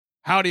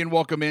Howdy and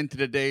welcome into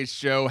today's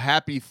show.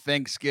 Happy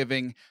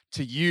Thanksgiving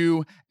to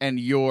you and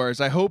yours.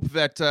 I hope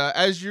that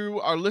as you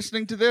are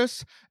listening to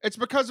this, it's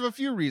because of a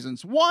few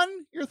reasons. One,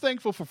 you're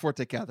thankful for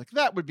Forte Catholic.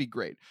 That would be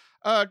great.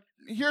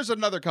 Here's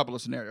another couple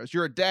of scenarios.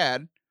 You're a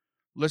dad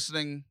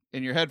listening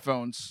in your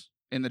headphones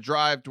in the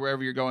drive to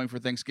wherever you're going for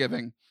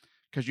Thanksgiving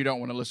because you don't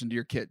want to listen to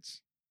your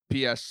kids.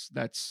 P.S.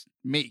 That's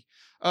me.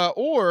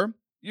 Or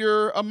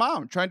you're a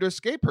mom trying to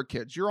escape her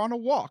kids. You're on a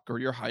walk or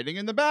you're hiding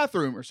in the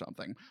bathroom or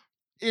something.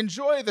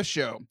 Enjoy the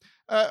show.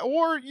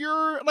 Or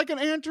you're like an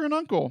aunt or an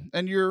uncle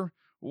and you're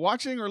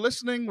watching or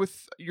listening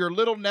with your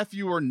little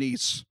nephew or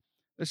niece.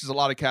 This is a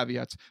lot of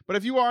caveats. But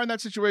if you are in that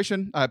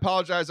situation, I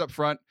apologize up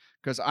front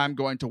because I'm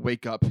going to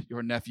wake up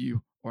your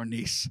nephew or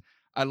niece.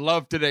 I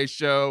love today's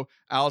show.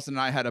 Allison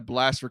and I had a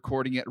blast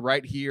recording it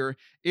right here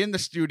in the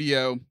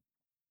studio.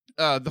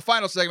 The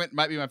final segment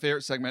might be my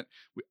favorite segment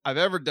I've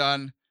ever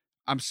done.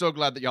 I'm so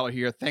glad that y'all are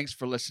here. Thanks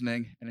for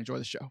listening and enjoy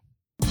the show.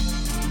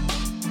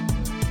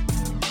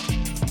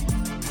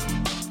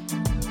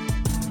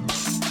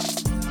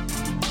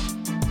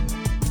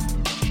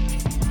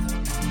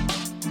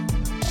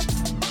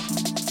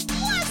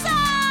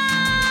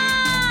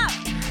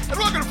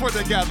 Welcome to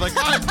Forte Catholic.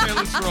 I'm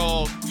Taylor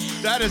Stroll.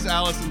 That is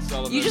Allison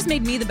Sullivan. You just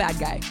made me the bad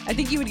guy. I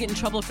think you would get in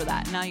trouble for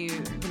that. Now you're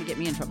going to get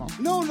me in trouble.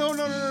 No.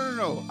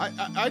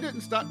 I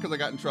didn't stop because I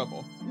got in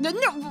trouble. No.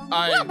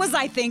 What was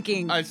I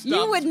thinking? I stopped.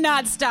 You would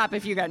not stop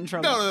if you got in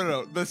trouble.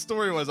 No. The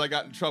story was I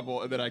got in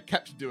trouble and then I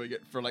kept doing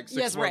it for like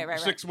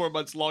six more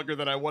months longer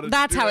than I wanted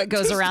That's to do how it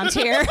goes around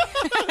here.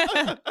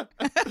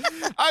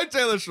 I'm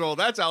Taylor Stroll.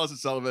 That's Allison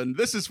Sullivan.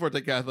 This is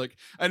Forte Catholic.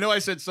 I know I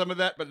said some of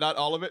that, but not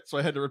all of it, so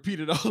I had to repeat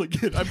it all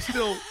again. I'm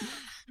still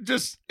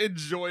just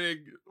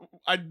enjoying,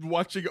 I'm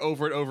watching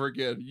over and over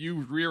again,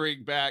 you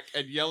rearing back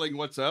and yelling,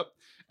 "What's up?"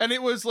 And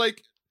it was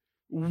like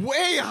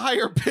way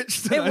higher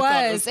pitched than I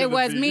thought it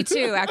was. be. Me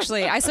too,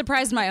 actually. I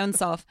surprised my own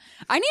self.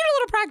 I need a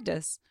little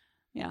practice.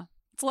 Yeah.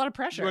 It's a lot of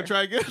pressure. You want to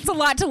try again? It's a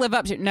lot to live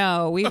up to.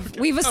 No,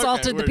 we've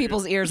assaulted the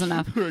people's ears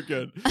enough. We're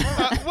good.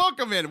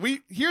 Welcome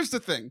in. Here's the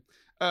thing.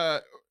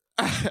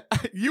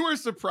 You were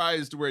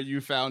surprised where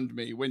you found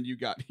me when you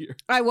got here.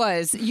 I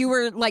was. You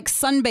were like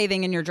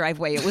sunbathing in your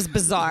driveway. It was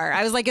bizarre.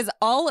 I was like, is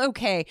all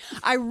okay?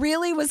 I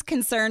really was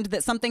concerned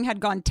that something had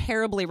gone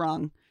terribly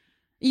wrong.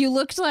 You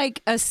looked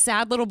like a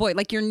sad little boy.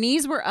 Like your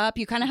knees were up.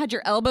 You kind of had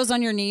your elbows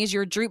on your knees. You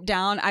were drooped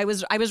down. I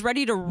was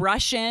ready to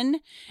rush in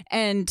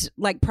and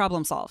like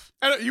problem solve.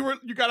 And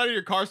you got out of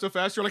your car so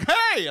fast. You're like,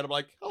 "Hey!" And I'm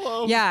like,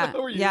 "Hello." Yeah.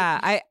 How are you? Yeah.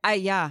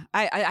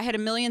 I had a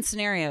million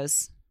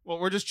scenarios. Well,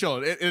 we're just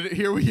chilling.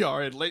 Here we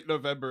are in late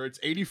November. It's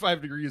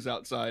 85 degrees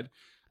outside.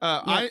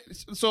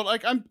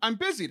 I'm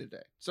busy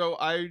today. So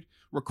I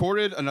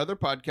recorded another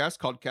podcast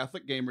called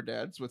Catholic Gamer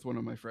Dads with one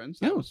of my friends.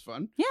 That was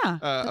fun. Yeah.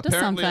 That does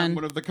sound apparently, fun. I'm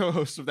one of the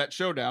co-hosts of that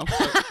show now.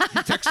 So he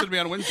texted me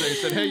on Wednesday and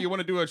said, "Hey, you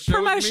want to do a show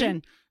Promotion.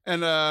 with me?"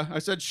 And I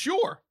said,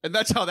 "Sure." And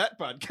that's how that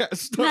podcast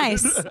started.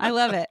 Nice. I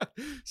love it.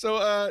 So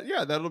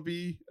that'll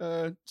be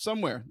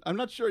somewhere. I'm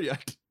not sure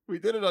yet. We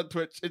did it on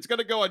Twitch. It's going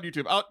to go on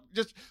YouTube. I'll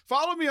just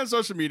follow me on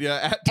social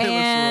media at Taylor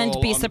And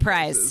Stroll be on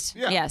surprised.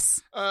 Yeah.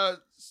 Yes.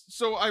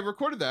 So I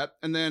recorded that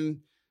and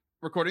then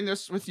recording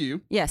this with you.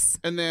 Yes.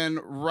 And then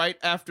right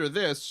after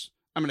this,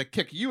 I'm going to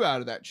kick you out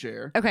of that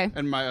chair. Okay.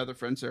 And my other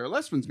friend, Sarah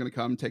Lessman's going to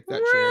come take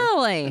that chair.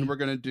 Really? And we're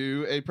going to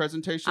do a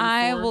presentation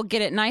I for will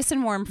get it nice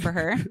and warm for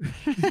her.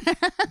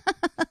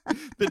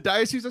 the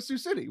Diocese of Sioux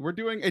City. We're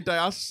doing a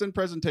diocesan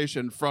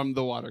presentation from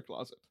the water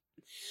closet.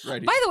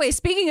 Right. By the way,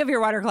 speaking of your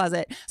water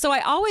closet, so I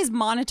always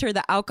monitor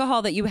the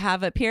alcohol that you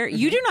have up here.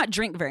 You do not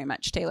drink very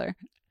much, Taylor.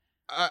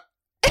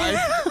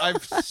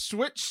 I've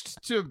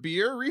switched to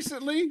beer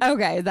recently.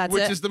 Okay, that's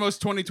which it. is the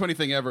most 2020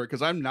 thing ever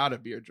because I'm not a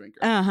beer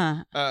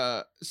drinker.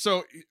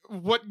 So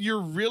what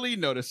you're really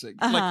noticing,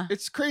 like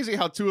it's crazy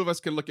how two of us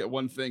can look at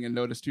one thing and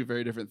notice two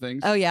very different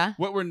things. Oh yeah.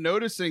 What we're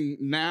noticing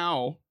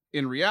now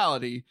in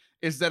reality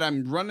is that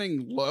I'm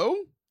running low.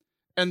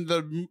 And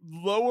the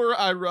lower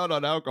I run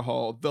on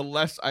alcohol, the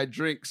less I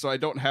drink, so I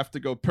don't have to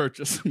go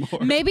purchase more.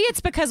 Maybe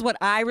it's because what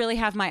I really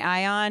have my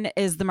eye on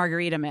is the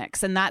margarita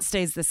mix, and that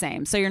stays the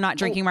same. So you're not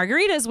drinking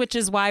margaritas, which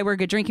is why we're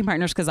good drinking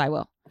partners, because I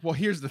will. Well,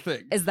 here's the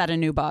thing. Is that a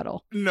new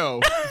bottle? No,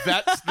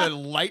 that's the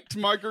light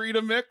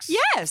margarita mix.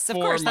 Yes, of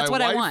course. That's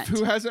what I want.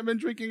 Who hasn't been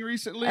drinking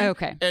recently.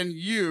 Okay. And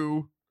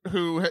you,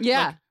 who...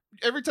 Yeah.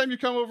 Every time you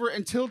come over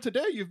until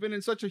today, you've been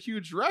in such a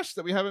huge rush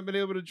that we haven't been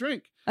able to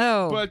drink.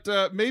 Oh.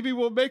 But maybe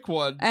we'll make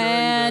one.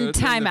 And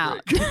time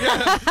out.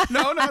 Yeah.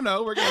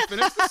 No. We're going to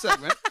finish the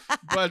segment.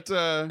 But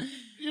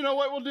you know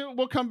what we'll do?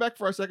 We'll come back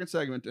for our second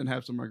segment and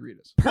have some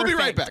margaritas. Perfect. We'll be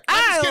right back.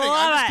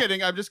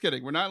 I'm just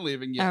kidding. We're not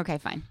leaving yet. Okay,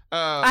 fine.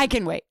 I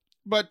can wait.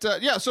 But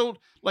so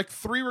like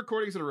 3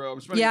 recordings in a row.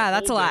 I'm spending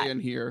that's a lot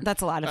in here.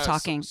 That's a lot of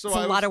talking. So it's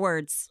a lot of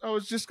words. I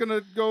was just going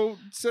to go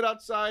sit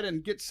outside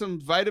and get some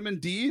vitamin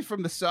D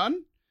from the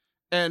sun.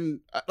 And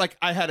like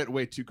I had it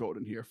way too cold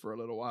in here for a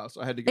little while,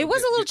 so I had to go. It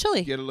was a little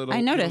chilly. Get a little.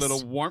 I noticed. Get a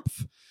little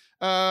warmth.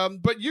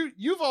 But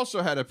you've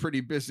also had a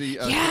pretty busy.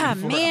 Yeah,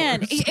 24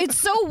 man, hours. it's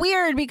so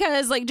weird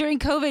because like during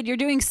COVID, you're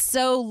doing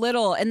so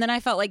little, and then I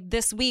felt like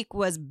this week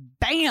was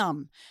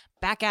bam,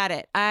 back at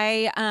it.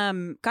 I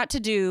got to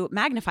do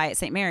Magnify at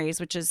St. Mary's,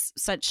 which is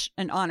such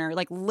an honor.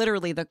 Like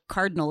literally the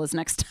Cardinal is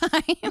next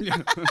time.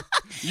 Yeah.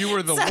 You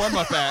were the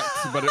warm-up act,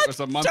 but it was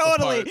a month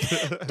Totally.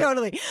 apart.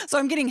 Totally. So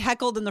I'm getting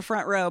heckled in the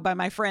front row by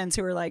my friends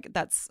who are like,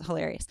 that's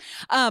hilarious.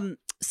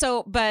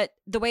 But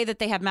the way that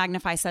they have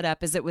Magnify set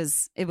up is it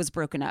was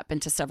broken up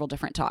into several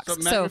different talks. So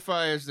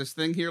Magnify is this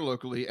thing here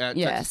locally at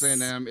Yes.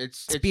 Texas A&M.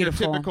 It's your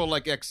beautiful. typical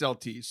like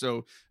XLT.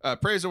 So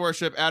praise and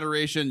worship,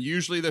 adoration.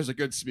 Usually there's a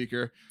good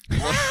speaker.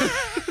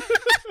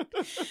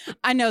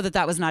 I know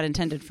that was not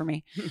intended for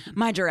me,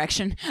 my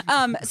direction.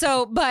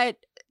 So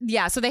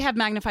they have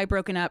Magnify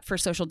broken up for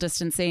social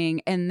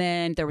distancing, and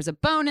then there was a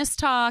bonus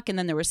talk, and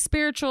then there was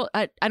spiritual.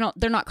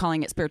 They're not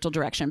calling it spiritual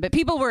direction, but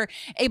people were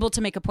able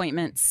to make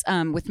appointments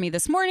with me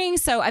this morning.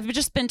 So I've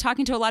just been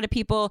talking to a lot of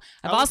people.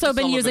 I've also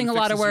been using a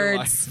lot of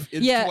words.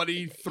 In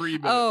 23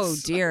 minutes. Oh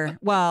dear.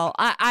 Well,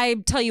 I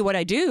tell you what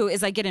I do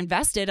is I get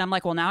invested. I'm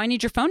like, well, now I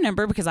need your phone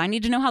number because I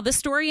need to know how this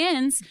story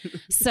ends.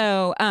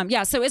 So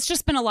so it's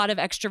just been a lot of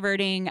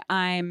extroverting.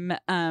 I'm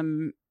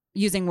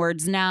using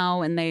words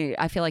now, and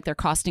I feel like they're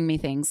costing me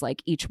things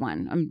like each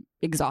one. I'm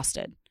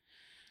exhausted.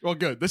 Well,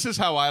 good. This is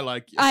how I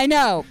like you. I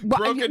know.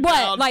 Broken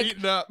down,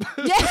 beaten up.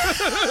 Yeah.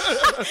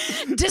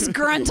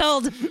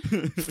 Disgruntled,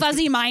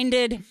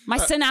 fuzzy-minded. My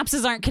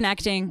synapses aren't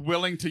connecting.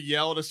 Willing to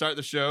yell to start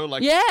the show.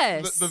 Like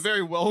Yes. The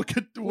very well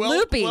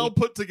Loopy.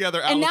 put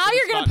together. And now Allison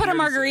you're is going not to put a here say.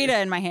 margarita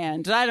in my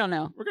hand. I don't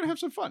know. We're going to have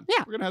some fun. Yeah.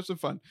 We're going to have some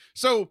fun.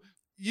 So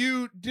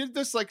you did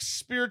this like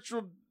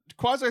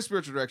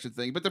quasi-spiritual direction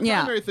thing, but the Yeah.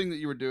 primary thing that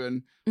you were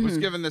doing was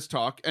Mhm. giving this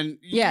talk, and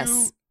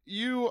Yes.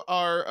 you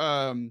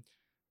are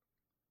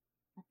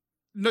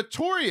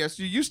notorious.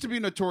 You used to be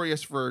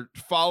notorious for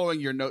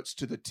following your notes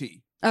to the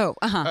T. Oh,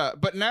 uh-huh.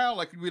 But now,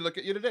 like we look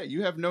at you today,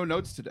 you have no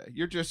notes today.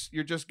 You're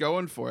just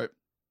going for it.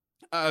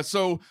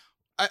 So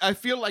I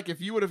feel like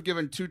if you would have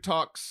given 2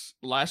 talks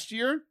last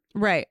year,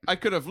 Right. I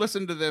could have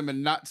listened to them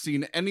and not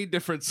seen any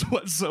difference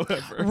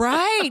whatsoever.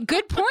 Right.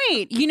 Good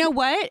point. You know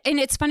what? And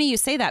it's funny you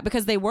say that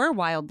because they were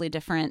wildly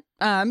different.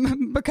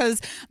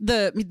 Because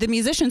the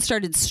musicians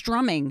started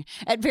strumming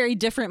at very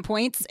different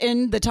points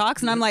in the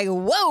talks, and I'm like,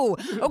 whoa,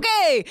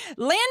 okay,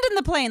 land in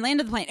the plane.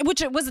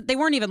 Which it wasn't. They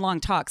weren't even long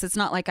talks. It's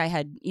not like I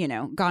had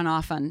gone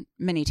off on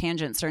many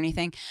tangents or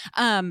anything.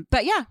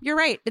 But yeah, you're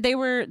right. They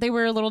were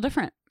a little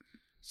different.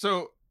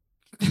 So.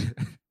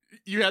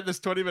 You had this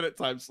 20-minute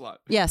time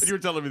slot. Yes. And you were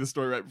telling me the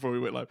story right before we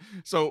went live.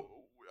 So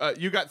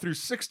you got through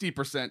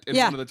 60% in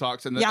Yeah. one of the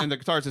talks, and the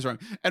guitarist is wrong.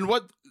 And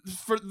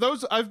for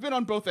those, I've been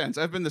on both ends.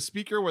 I've been the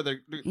speaker where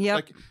the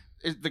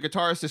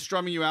guitarist is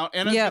strumming you out,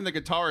 and I've been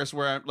the guitarist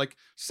where I'm like,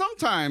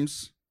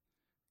 sometimes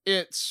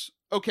it's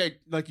okay,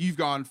 like you've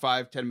gone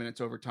 5-10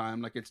 minutes over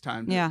time, like it's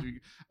time.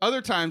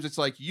 Other times it's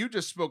like you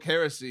just spoke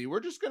heresy.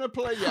 We're just gonna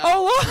play you.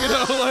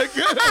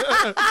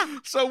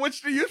 So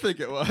which do you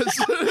think it was?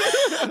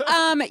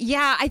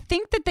 I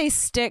think that they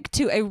stick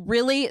to a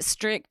really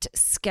strict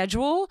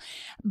schedule,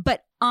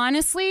 but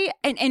honestly,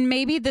 and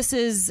maybe this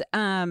is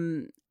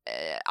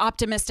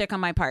optimistic on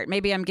my part.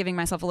 Maybe I'm giving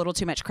myself a little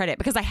too much credit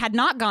because I had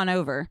not gone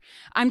over.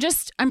 I'm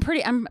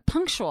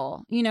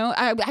punctual,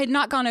 I had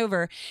not gone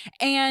over.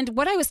 And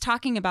what I was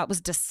talking about was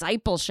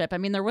discipleship. I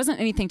mean, there wasn't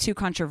anything too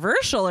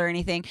controversial or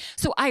anything.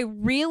 So I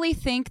really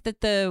think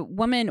that the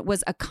woman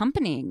was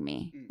accompanying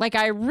me. Like,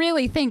 I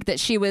really think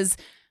that she was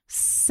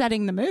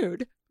setting the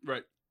mood.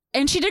 Right.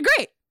 And she did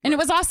great. And it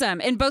was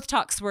awesome. And both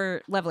talks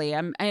were lovely.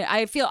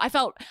 I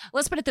felt,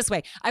 let's put it this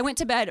way. I went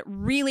to bed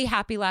really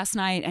happy last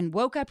night and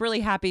woke up really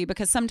happy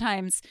because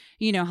sometimes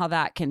you know how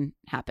that can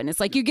happen. It's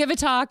like you give a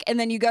talk and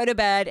then you go to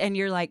bed and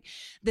you're like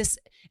this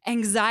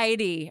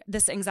anxiety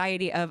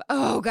of,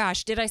 oh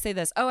gosh, did I say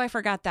this? Oh, I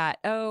forgot that.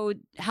 Oh,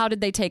 how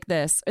did they take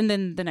this? And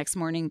then the next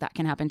morning that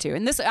can happen too.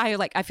 And this,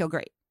 I feel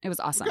great. It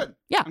was awesome. Good.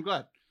 Yeah. I'm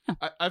glad.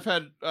 I've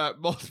had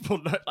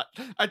multiple,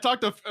 I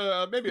talked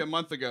maybe a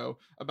month ago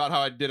about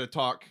how I did a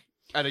talk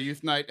at a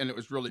youth night and it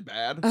was really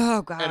bad.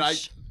 Oh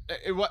gosh.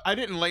 And I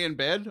didn't lay in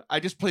bed. I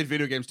just played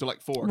video games till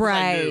like 4.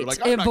 Right. I knew, like,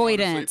 I'm not going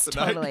to sleep Avoidance.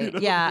 tonight,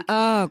 Totally. Yeah.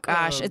 Oh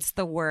gosh. It's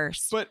the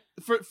worst. But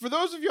for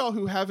those of y'all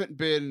who haven't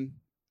been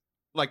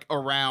like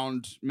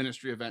around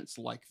ministry events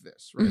like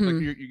this, right?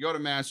 Mm-hmm. Like you go to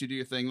mass, you do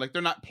your thing. Like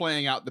they're not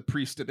playing out the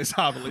priest at his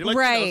homily. Like,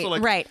 right. So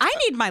like, right. I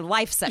need my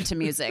life set to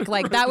music.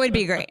 Like that would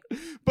be great.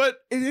 But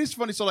it is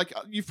funny. So like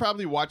you've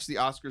probably watched the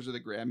Oscars or the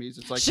Grammys.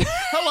 It's like,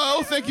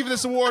 hello, thank you for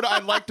this award.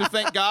 I'd like to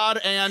thank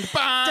God and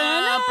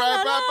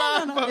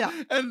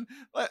and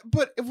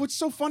but what's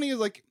so funny is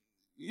like,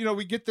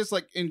 we get this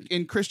like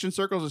in Christian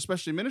circles,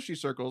 especially ministry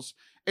circles.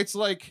 It's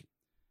like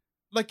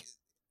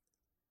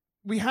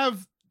we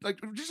have like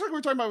just like we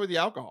were talking about with the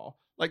alcohol.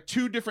 Like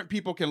 2 different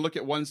people can look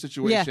at one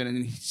situation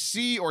and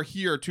see or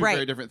hear 2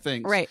 very different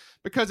things. Right.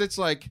 Because it's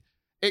like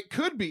it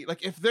could be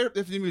like if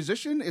the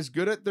musician is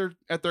good at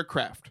their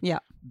craft. Yeah.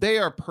 They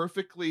are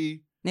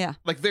perfectly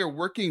like they're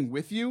working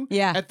with you.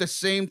 Yeah. At the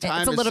same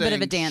time, it's a little bit of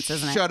saying, a dance,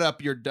 isn't it? Shut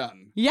up, you're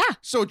done. Yeah.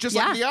 So just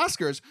like the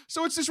Oscars.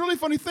 So it's this really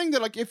funny thing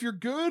that like if you're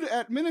good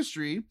at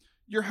ministry,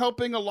 you're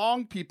helping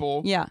along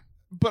people. Yeah.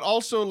 but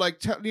also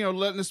like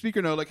letting the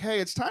speaker know like, hey,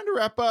 it's time to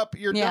wrap up.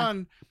 You're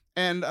done.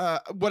 And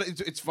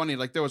it's funny.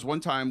 Like there was one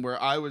time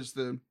where I was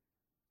the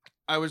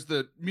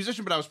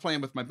musician, but I was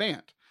playing with my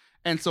band.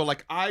 And so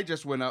like I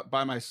just went up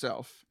by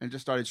myself and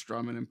just started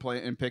strumming and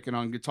playing and picking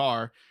on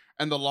guitar.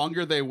 And the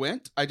longer they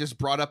went, I just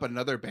brought up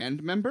another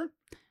band member.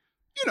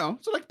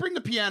 So like bring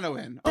the piano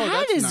in. Oh,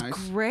 that that's is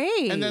nice.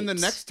 Great. And then the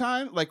next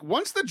time, like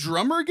once the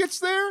drummer gets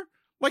there,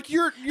 like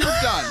you're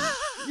done.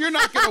 You're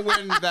not gonna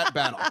win that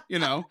battle.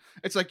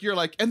 It's like you're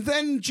like, and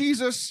then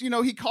Jesus,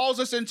 he calls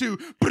us into.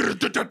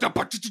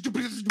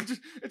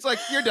 It's like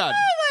you're done.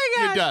 Oh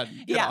my God. You're done.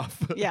 Get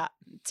off. Yeah.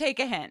 Take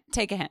a hint.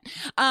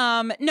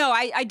 No,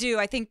 I do.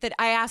 I think that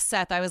I asked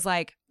Seth, I was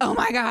like, oh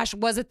my gosh,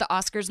 was it the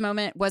Oscars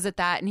moment? Was it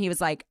that? And he was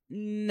like,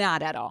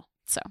 not at all.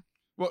 So.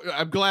 Well,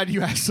 I'm glad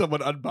you asked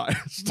someone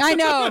unbiased. I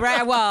know,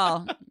 right?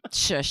 Well,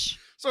 shush.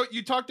 So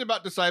you talked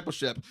about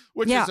discipleship,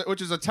 which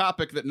is a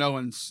topic that no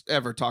one's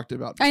ever talked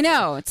about before. I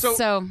know.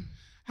 So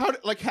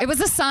it was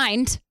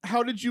assigned.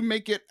 How did you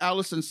make it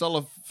Allison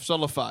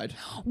Sullified?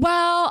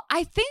 Well,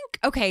 I think,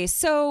 okay,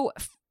 so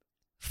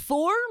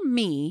for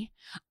me,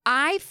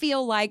 I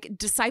feel like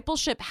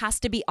discipleship has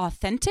to be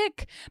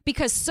authentic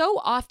because so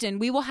often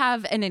we will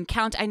have an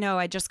encounter. I know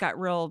I just got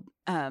real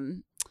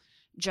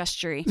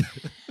gestury.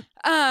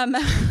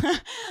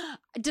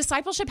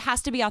 Discipleship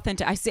has to be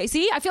authentic. I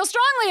feel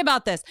strongly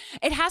about this.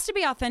 It has to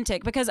be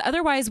authentic because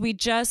otherwise we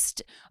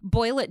just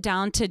boil it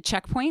down to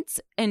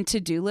checkpoints and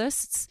to-do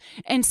lists.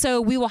 And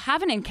so we will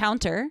have an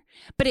encounter,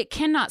 but it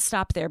cannot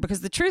stop there because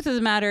the truth of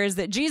the matter is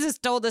that Jesus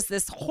told us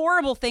this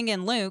horrible thing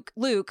in Luke,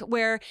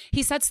 where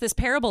he sets this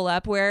parable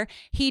up where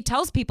he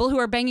tells people who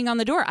are banging on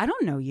the door, I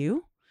don't know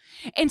you.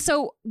 And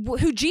so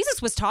who Jesus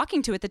was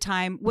talking to at the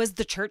time was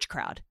the church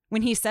crowd.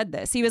 When he said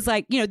this, he was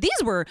like,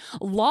 these were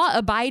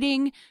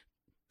law-abiding,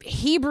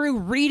 Hebrew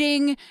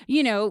reading,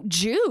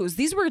 Jews.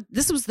 This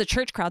was the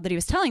church crowd that he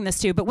was telling this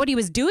to. But what he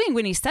was doing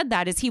when he said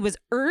that is he was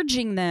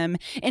urging them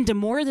into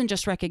more than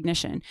just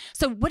recognition.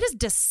 So what does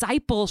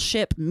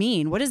discipleship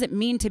mean? What does it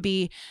mean to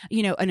be,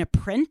 an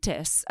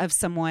apprentice of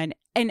someone?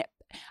 And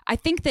I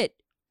think that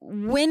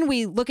when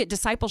we look at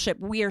discipleship,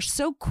 we are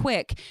so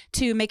quick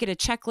to make it a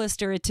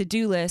checklist or a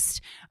to-do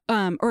list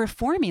or a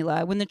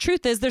formula, when the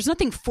truth is there's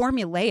nothing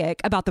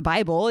formulaic about the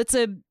Bible. It's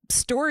a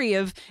story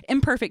of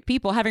imperfect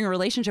people having a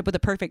relationship with a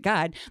perfect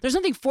God. There's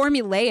nothing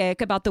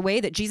formulaic about the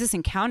way that Jesus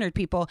encountered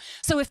people.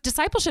 So if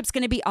discipleship's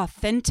going to be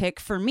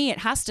authentic, for me, it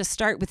has to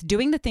start with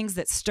doing the things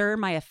that stir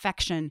my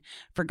affection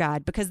for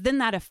God, because then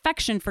that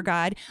affection for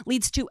God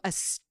leads to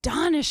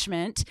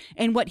astonishment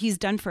in what he's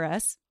done for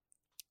us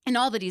and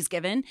all that he's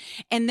given.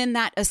 And then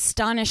that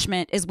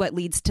astonishment is what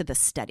leads to the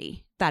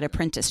study, that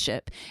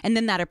apprenticeship. And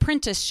then that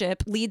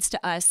apprenticeship leads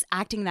to us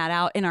acting that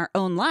out in our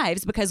own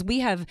lives because we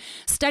have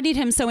studied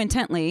him so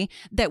intently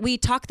that we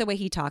talk the way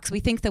he talks. We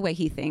think the way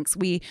he thinks.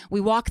 We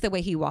walk the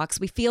way he walks.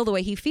 We feel the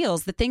way he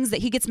feels. The things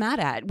that he gets mad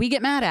at, we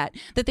get mad at.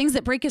 The things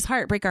that break his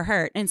heart, break our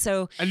heart. And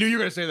so I knew you were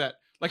going to say that.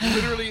 Like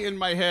literally in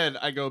my head,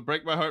 I go,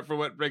 break my heart for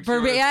what breaks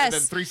yours. Yes.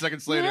 And then 3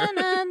 seconds later.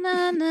 Na,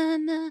 na, na,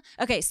 na.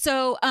 Okay,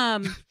 so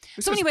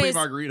anyways,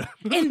 margarita.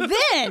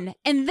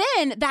 and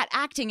then that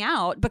acting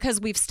out, because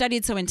we've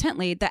studied so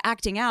intently, the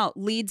acting out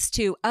leads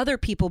to other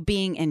people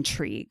being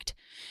intrigued.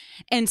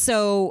 And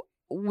so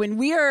when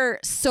we are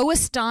so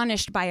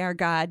astonished by our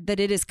God that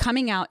it is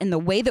coming out in the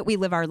way that we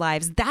live our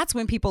lives, that's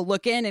when people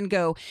look in and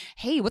go,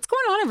 hey, what's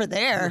going on over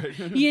there?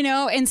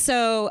 Right. And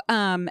so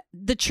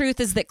the truth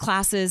is that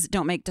classes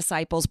don't make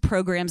disciples,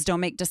 programs don't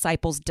make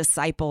disciples,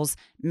 disciples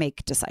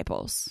make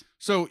disciples.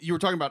 So you were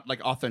talking about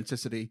like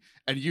authenticity,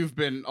 and you've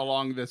been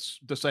along this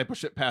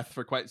discipleship path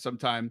for quite some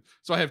time.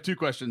 So I have 2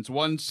 questions.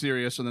 One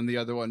serious, and then the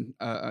other one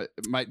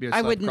might be a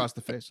slap across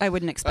the face. I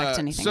wouldn't expect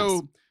anything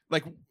else.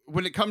 Like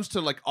when it comes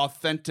to like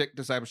authentic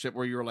discipleship,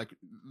 where you're like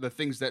the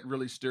things that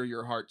really stir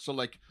your heart. So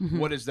like,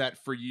 what is that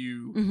for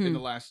you in the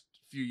last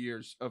few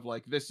years of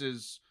like, this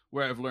is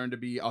where I've learned to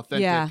be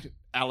authentic,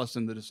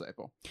 Allison the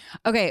disciple?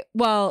 Okay.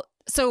 Well,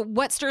 so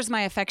what stirs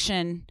my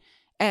affection,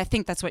 I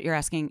think that's what you're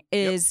asking,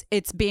 is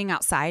It's being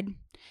outside.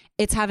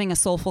 It's having a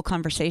soulful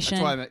conversation.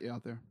 That's why I met you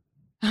out there.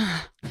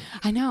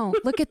 I know.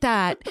 Look at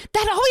that.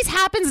 That always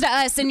happens to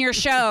us in your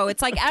show.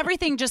 It's like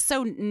everything just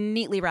so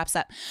neatly wraps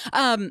up.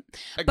 It's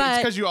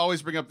because you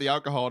always bring up the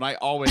alcohol, and I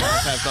always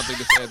have something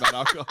to say about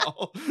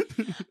alcohol.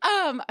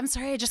 I'm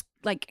sorry. I just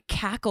like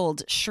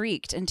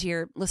shrieked into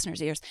your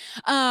listeners' ears.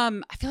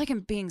 I feel like I'm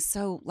being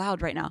so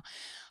loud right now.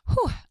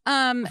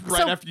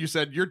 After you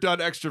said you're done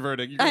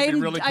extroverting, you're gonna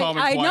be really calm and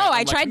quiet. I know.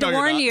 I tried to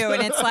warn you,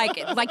 and it's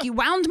like you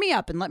wound me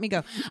up and let me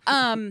go.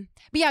 But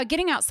yeah,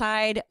 getting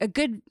outside, a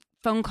good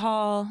phone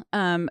call,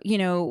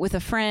 with a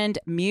friend,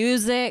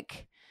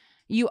 music.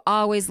 You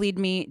always lead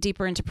me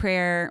deeper into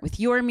prayer with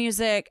your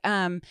music.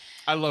 I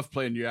love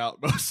playing you out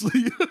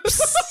mostly.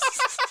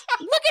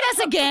 Look at us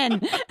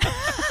again.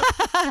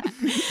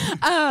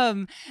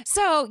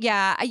 So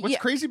yeah. What's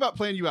crazy about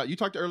playing you out? You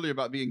talked earlier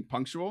about being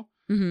punctual.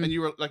 Mhm. And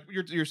you were like,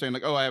 you're saying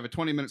like, oh, I have a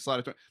 20-minute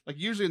slot. Like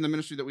usually in the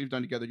ministry that we've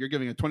done together, you're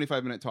giving a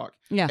 25-minute talk.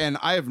 Yeah. And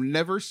I have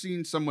never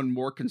seen someone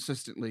more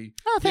consistently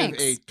give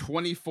thanks. a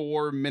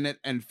 24-minute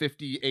and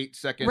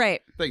 58-second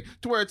Right. thing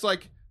to where it's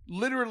like,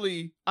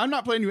 literally, I'm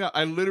not playing you out.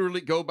 I literally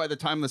go by the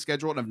time of the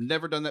schedule, and I've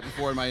never done that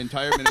before in my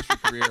entire ministry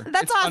career.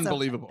 That's it's awesome.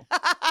 Unbelievable.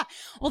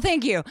 Well,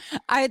 thank you.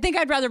 I think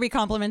I'd rather be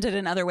complimented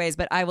in other ways,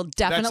 but I will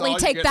definitely all you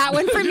take get. that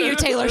one from you,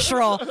 Taylor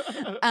Schroll.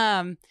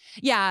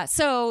 Yeah.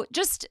 So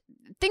just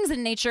things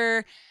in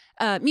nature,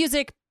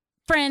 music,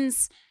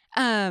 friends.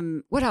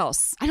 What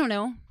else? I don't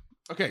know.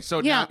 Okay,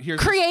 so Yeah, now here's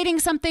creating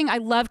something. I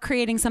love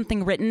creating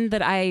something written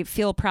that I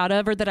feel proud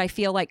of, or that I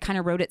feel like kind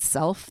of wrote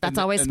itself. That's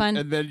always fun.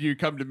 And then you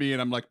come to me,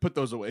 and I'm like, put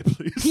those away,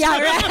 please. Yeah,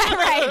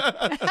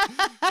 right.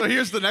 So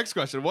here's the next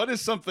question: what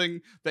is something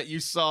that you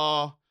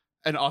saw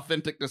an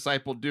authentic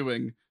disciple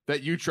doing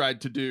that you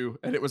tried to do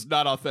and it was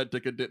not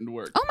authentic and didn't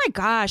work? Oh my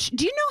gosh.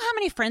 Do you know how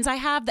many friends I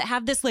have that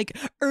have this like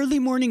early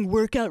morning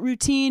workout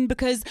routine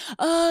because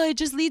it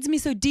just leads me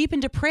so deep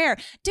into prayer?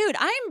 Dude,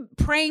 I'm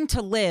praying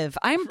to live.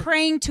 I'm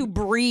praying to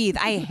breathe.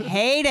 I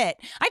hate it.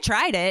 I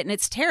tried it and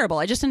it's terrible.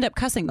 I just end up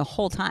cussing the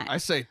whole time. I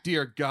say,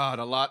 dear God,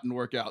 a lot in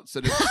workouts,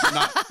 and it's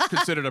not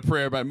considered a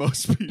prayer by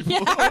most people.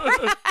 Yeah,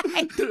 right.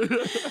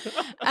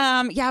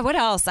 Yeah, what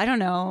else? I don't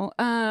know.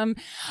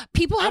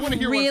 People have I want to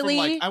hear really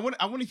one from like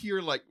I want to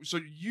hear like, so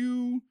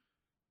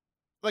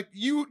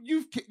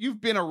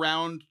you've been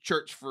around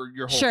church for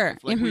your whole Sure. life.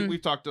 Like Mhm.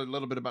 we've talked a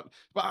little bit about,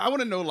 but I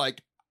want to know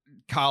like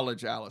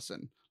college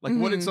Allison. Like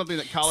what is something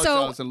that college So,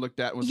 Allison looked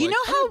at and was you like, know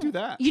I how didn't do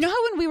that. You know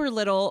how when we were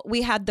little,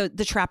 we had the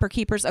trapper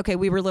keepers. Okay,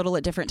 we were little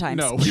at different times.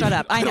 No, we Shut were-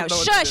 up. I know. don't know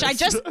what Shush. that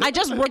I is.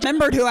 just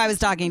remembered who I was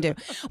talking to.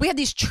 We had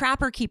these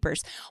trapper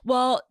keepers.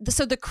 Well,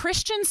 so the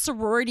Christian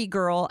sorority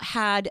girl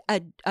had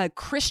a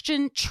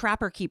Christian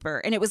trapper keeper,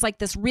 and it was like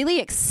this really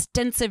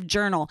extensive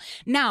journal.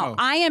 Now, Oh,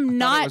 I am I thought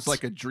not. it was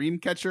like a dream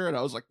catcher, and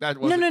I was like, that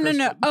No, wasn't no, no,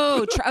 no.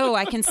 Christian. Oh,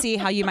 I can see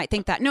how you might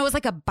think that. No, it was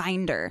like a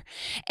binder.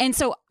 And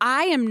so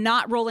I am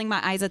not rolling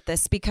my eyes at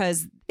this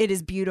because it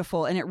is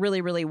beautiful and it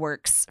really, really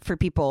works for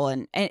people.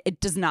 And it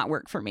does not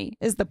work for me,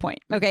 is the point.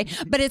 Okay.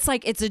 But it's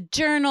like, it's a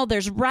journal.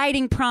 There's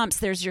writing prompts.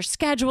 There's your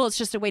schedule. It's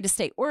just a way to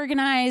stay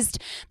organized.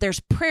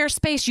 There's prayer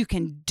space. You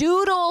can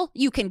doodle.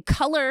 You can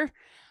color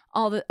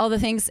all the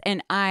things.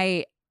 And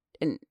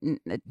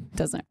it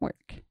doesn't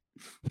work.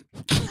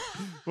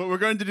 What we're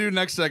going to do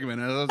next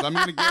segment is I'm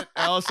going to get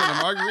Allison a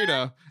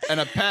margarita and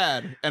a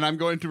pad, and I'm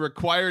going to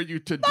require you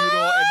to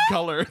doodle and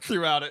color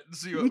throughout it. And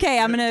see what Okay,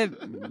 I'm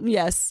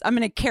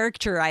gonna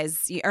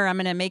characterize you, or I'm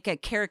gonna make a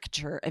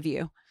caricature of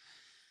you.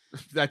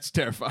 That's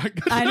terrifying.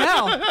 I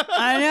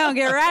know.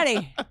 Get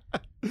ready.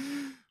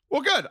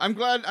 Well, good. I'm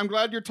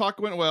glad your talk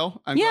went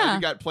well. I'm glad Yeah.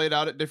 you got played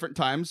out at different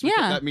times. Because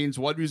Yeah. that means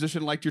one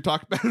musician liked your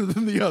talk better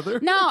than the other.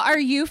 Now, are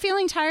you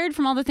feeling tired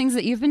from all the things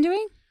that you've been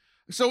doing?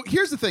 So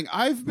here's the thing.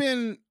 I've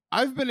been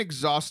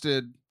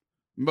exhausted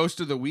most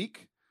of the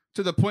week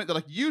to the point that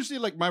like usually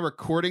like my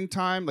recording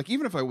time, like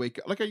even if I wake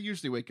up, like I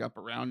usually wake up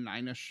around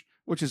 9ish,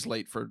 which is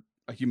late for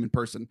a human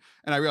person.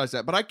 And I realize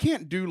that, but I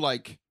can't do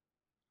like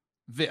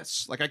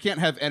this. Like I can't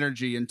have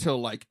energy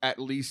until like at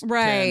least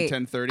Right.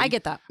 10:30. I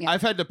get that. Yeah.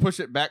 I've had to push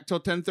it back till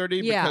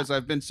 10:30 Yeah. because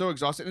I've been so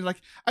exhausted. And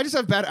like I just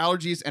have bad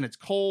allergies and it's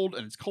cold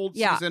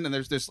Yeah. season and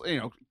there's this,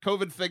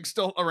 COVID thing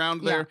still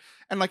around there.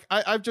 Yeah. And like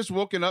I've just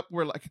woken up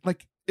where like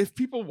if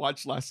people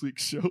watch last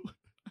week's show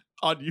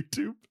on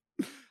YouTube,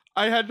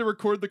 I had to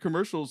record the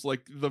commercials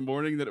like the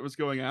morning that it was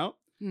going out.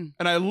 And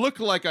I look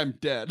like I'm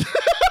dead.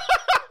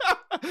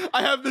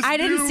 I have this I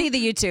didn't new see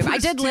the YouTube. I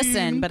did listen,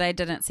 pristine- but I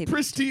didn't see the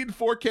pristine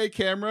 4K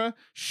camera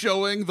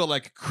showing the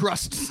like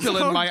crust still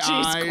in my geez,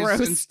 eyes gross.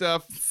 and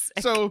stuff.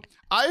 So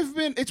I've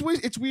been, it's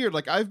weird.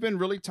 Like I've been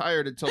really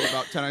tired until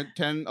about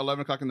 10,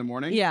 11 o'clock in the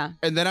morning. Yeah.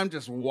 And then I'm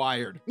just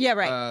wired. Yeah,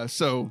 right.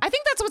 So, I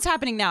think that's what's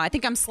happening now. I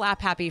think I'm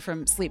slap happy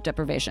from sleep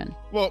deprivation.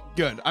 well,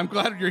 good. I'm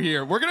glad you're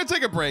here. We're going to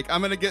take a break. I'm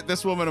going to get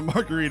this woman a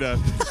margarita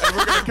and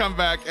we're going to come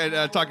back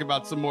and talk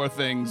about some more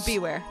things.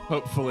 Beware.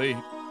 Hopefully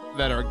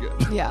that are good.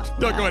 Yeah.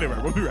 Don't Yeah. go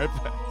anywhere. We'll be right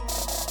back.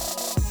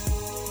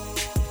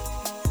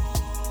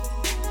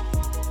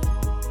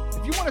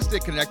 If you want to stay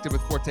connected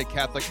with Forte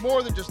Catholic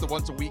more than just the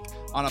once a week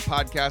on a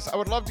podcast, I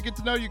would love to get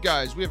to know you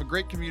guys. We have a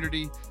great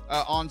community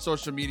on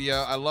social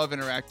media. I love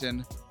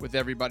interacting with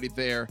everybody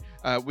there.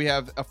 We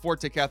have a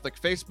Forte Catholic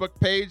Facebook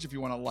page if you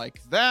want to like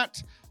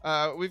that.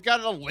 We've got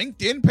a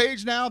LinkedIn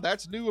page now.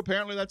 That's new.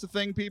 Apparently, that's a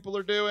thing people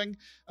are doing.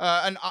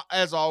 And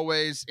as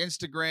always,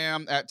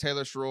 Instagram at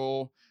Taylor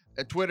Schroll,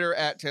 Twitter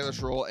at Taylor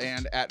Schroll,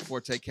 and at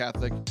Forte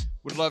Catholic.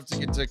 Would love to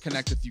get to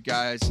connect with you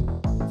guys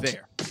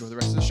there. Enjoy the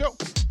rest of the show.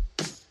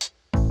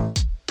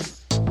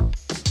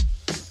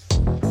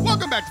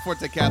 Welcome back to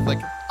Forte Catholic.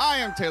 I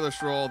am Taylor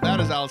Schroll. That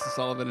is Allison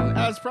Sullivan. And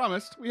as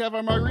promised, we have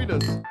our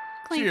margaritas.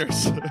 Clink.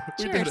 Cheers. We did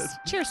Cheers. it.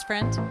 Cheers,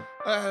 friend.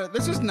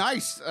 This is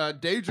nice.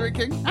 Day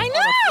drinking. I on a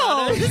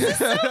know. Friday. This is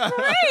so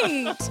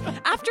great.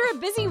 After a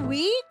busy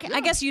week,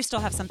 I guess you still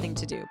have something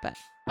to do, but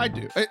I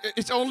do.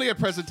 It's only a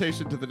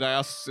presentation to the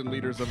diocesan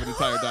leaders of an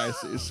entire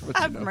diocese. But,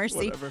 Have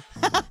mercy. Whatever.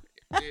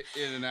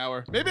 In an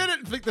hour. Maybe I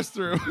didn't think this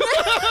through.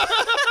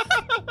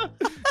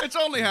 It's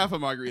only half a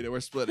margarita. We're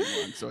splitting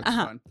one, so it's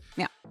fine.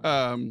 Yeah.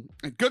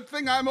 Good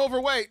thing I'm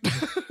overweight.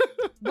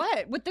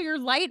 What? With your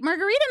light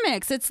margarita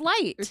mix? It's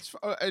light.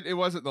 It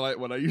wasn't the light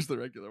one. I used the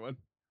regular one.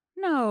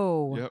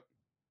 No. Yep.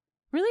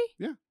 Really?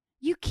 Yeah.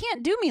 You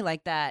can't do me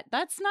like that.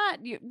 That's not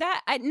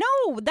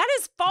no, that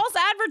is false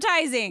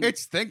advertising.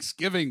 It's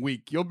Thanksgiving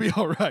week. You'll be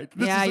all right.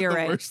 This Yeah, isn't you're the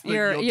right. worst thing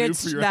You're- you'll do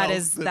it's- for your that health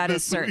is- that is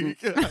this certain.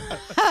 week.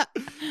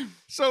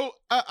 So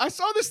I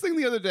saw this thing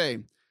the other day,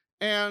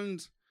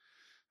 and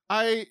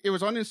it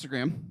was on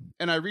Instagram,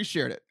 and I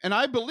reshared it, and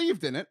I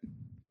believed in it,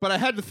 but I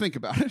had to think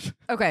about it,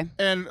 Okay.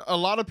 and a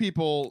lot of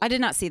people I did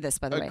not see this,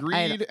 by the way.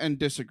 agreed and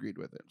disagreed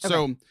with it. Okay.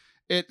 So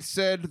it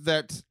said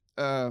that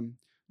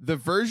the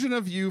version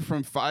of you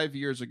from 5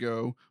 years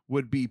ago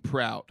would be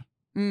proud.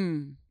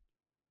 Mm.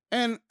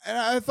 And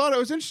I thought it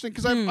was interesting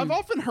because I've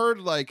often heard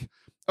like,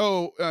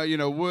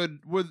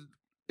 would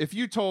if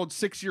you told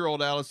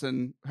 6-year-old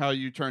Allison how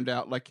you turned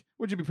out, like,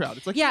 would you be proud?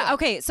 It's like, Yeah,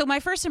 okay. So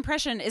my first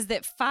impression is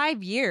that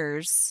 5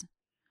 years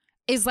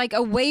is like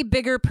a way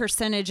bigger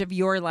percentage of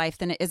your life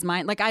than it is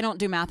mine. Like, I don't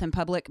do math in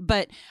public,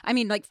 but I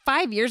mean, like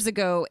 5 years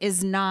ago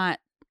is not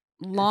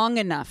long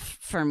enough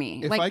for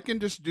me. If Like, I can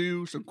just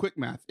do some quick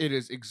math, it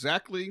is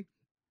exactly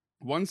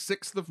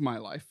 1/6 of my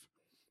life,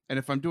 and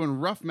if I'm doing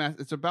rough math,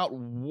 it's about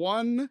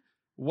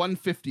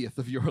 1/50th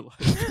of your life.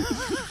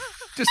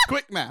 Just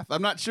quick math.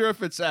 I'm not sure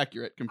if it's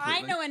accurate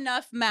completely. I know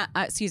enough math.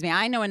 I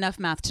know enough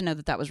math to know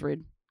that was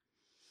rude.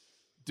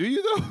 Do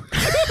you though?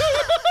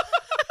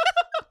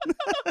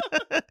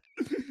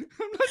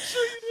 I'm not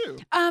sure you do.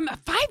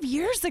 5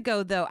 years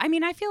ago, though, I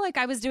mean, I feel like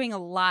I was doing a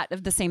lot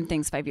of the same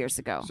things 5 years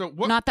ago. So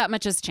what- Not that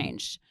much has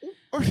changed.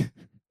 I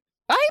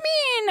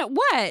mean,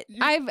 what?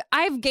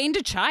 I've gained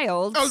a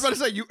child. I was about to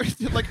say, you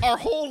like our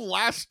whole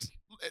last.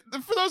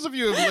 For those of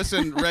you who have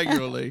listened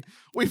regularly,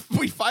 we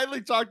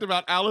finally talked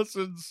about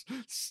Allison's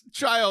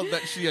child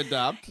that she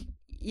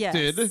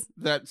Yes.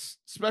 that's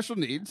special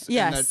needs.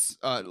 Yes. And that's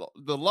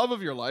the love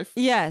of your life.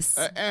 Yes.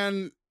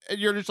 And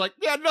you're just like,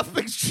 yeah,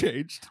 nothing's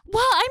changed.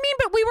 Well, I mean,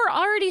 but we were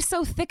already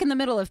so thick in the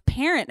middle of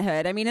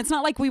parenthood. I mean, it's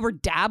not like we were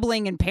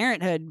dabbling in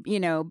parenthood,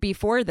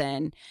 before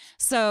then.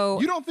 So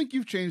You don't think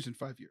you've changed in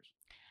 5 years?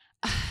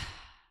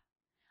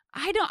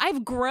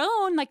 I've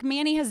grown. Like,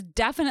 Manny has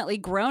definitely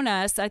grown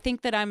us. I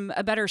think that I'm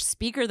a better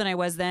speaker than I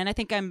was then. I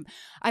think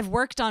I've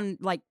worked on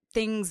like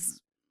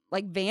things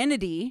like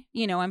vanity.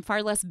 I'm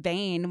far less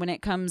vain when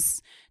it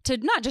comes to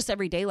not just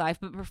everyday life,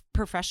 but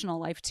professional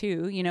life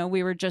too.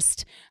 We were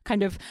just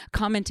kind of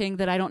commenting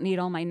that I don't need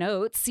all my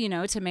notes,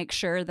 to make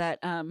sure that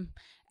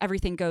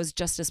everything goes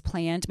just as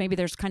planned. Maybe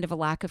there's kind of a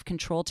lack of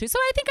control too. So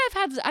I think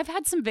I've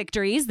had some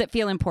victories that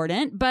feel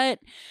important, but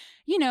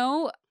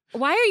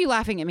why are you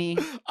laughing at me?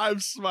 I'm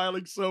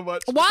smiling so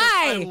much.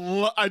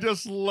 Why? I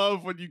just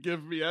love when you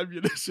give me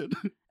ammunition.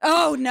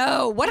 Oh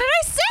no! What did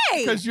I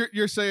say? Because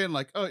you're saying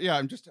like, oh yeah,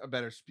 I'm just a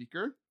better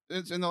speaker.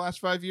 In the last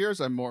 5 years,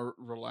 I'm more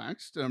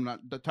relaxed. And I'm not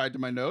tied to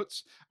my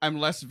notes. I'm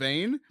less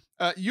vain.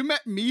 You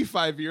met me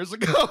 5 years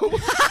ago,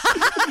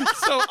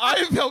 so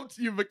I've helped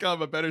you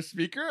become a better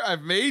speaker.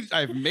 I've made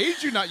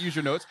you not use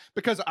your notes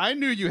because I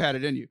knew you had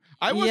it in you.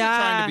 I wasn't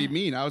trying to be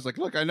mean. I was like,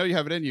 look, I know you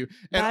have it in you,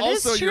 and That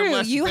is also true. you're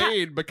less You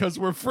vain because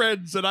we're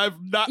friends, and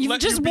I've not. You've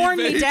let just you be worn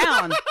vain. me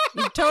down.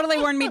 You've totally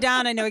worn me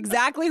down. I know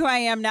exactly who I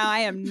am now.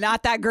 I am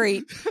not that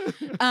great.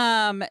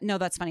 No,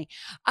 that's funny.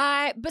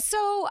 Is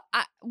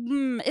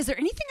there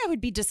anything I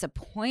would be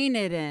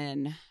disappointed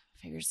in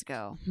 5 years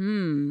ago?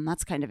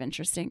 That's kind of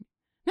interesting.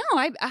 No,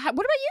 what about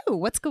you?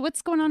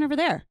 What's going on over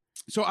there?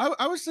 So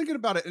I was thinking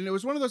about it, and it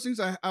was one of those things.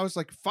 I was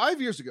like, 5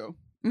 years ago,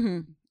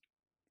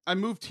 I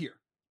moved here.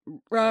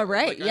 Right.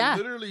 Like, Yeah. I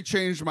literally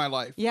changed my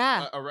life.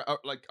 Yeah.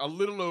 Like a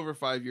little over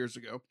 5 years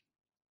ago.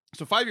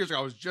 So 5 years ago,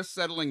 I was just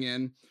settling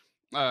in.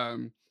 I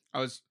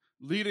was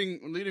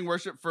leading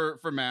worship for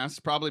mass.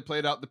 Probably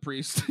played out the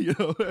priest.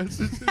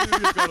 It's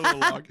got a little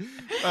long.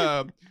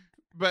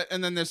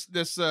 And then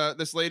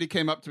this lady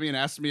came up to me and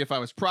asked me if I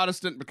was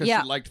Protestant because she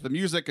liked the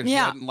music and she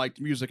hadn't liked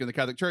music in the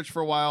Catholic Church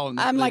for a while. And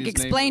I'm like,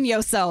 explain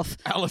yourself.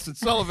 Allison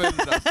Sullivan.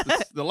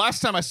 The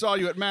last time I saw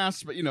you at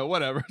mass, but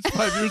whatever. It's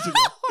 5 years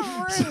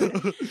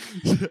ago.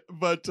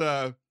 But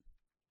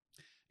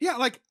yeah,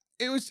 like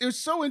it was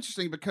so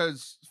interesting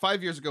because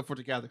 5 years ago,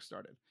 Forte Catholic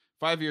started.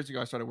 5 years ago,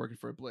 I started working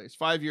for a Blaze.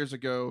 5 years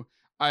ago,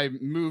 I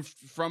moved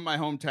from my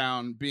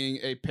hometown, being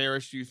a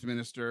parish youth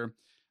minister,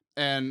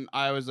 and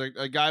I was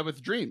a guy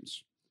with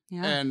dreams.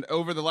 Yeah. And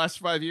over the last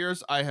 5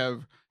 years, I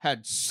have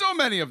had so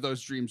many of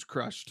those dreams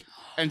crushed,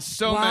 and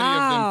so many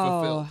of them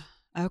fulfilled.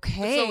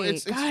 Okay. So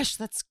it's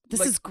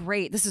this is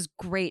great. This is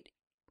great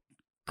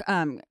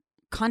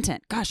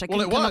content. Gosh, I couldn't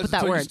Well, it come was up with that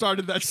until you word.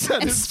 started that And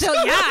sentence. still,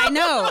 yeah, I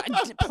know.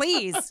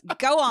 Please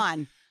go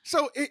on.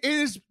 So it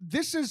is.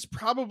 This has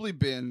probably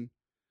been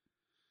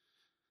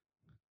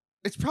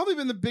it's probably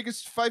been the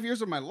biggest 5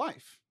 years of my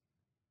life.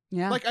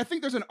 Yeah. Like, I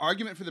think there's an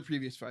argument for the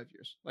previous 5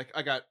 years. Like,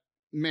 I got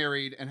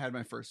married and had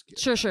my first kid.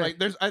 Sure.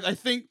 Like, I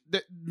think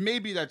that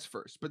maybe that's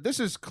first, but this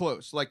is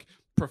close. Like,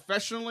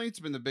 professionally, it's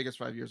been the biggest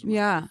 5 years of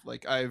my life.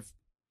 Like,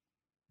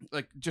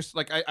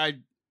 I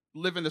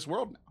live in this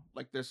world now.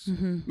 Like, this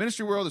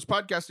ministry world, this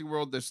podcasting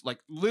world, this, like,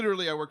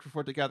 literally I work for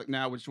Forte Catholic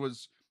now, which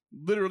was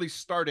literally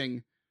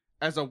starting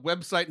as a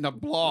website and a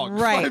blog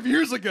 5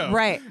 years ago.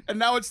 Right. And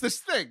now it's this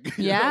thing.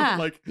 Yeah.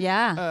 Like,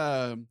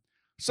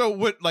 so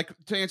would, like,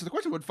 to answer the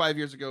question, would 5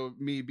 years ago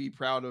me be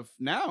proud of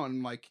now? And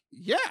I'm like,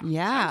 yeah,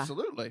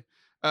 absolutely.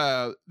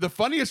 The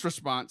funniest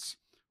response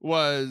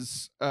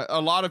was a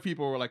lot of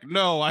people were like,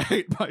 no, I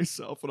hate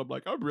myself. And I'm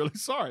like, I'm really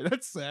sorry.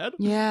 That's sad.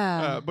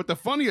 Yeah. But the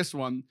funniest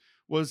one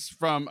was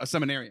from a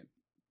seminarian,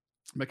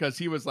 because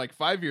he was like,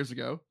 5 years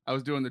ago, I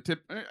was doing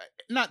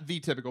not the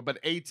typical,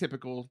 but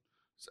atypical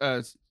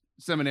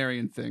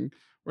seminarian thing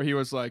where he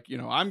was like,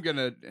 I'm going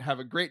to have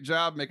a great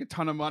job, make a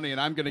ton of money, and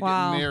I'm going to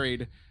get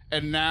married.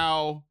 And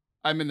now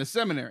I'm in the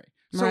seminary.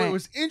 So it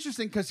was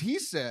interesting because he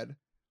said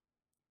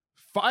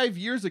 5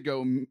 years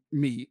ago,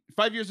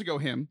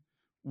 him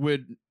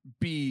would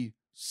be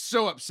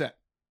so upset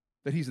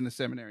that he's in the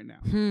seminary now.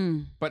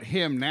 But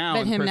him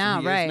now,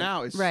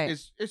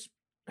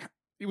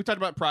 we talked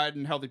about pride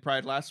and healthy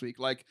pride last week.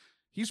 Like,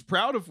 he's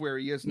proud of where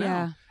he is now.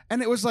 Yeah.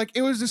 And it was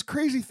this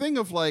crazy thing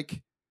of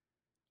like,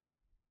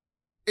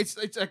 it's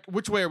like,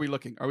 which way are we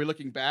looking? Are we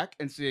looking back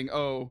and seeing,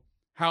 oh,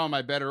 how am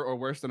I better or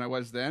worse than I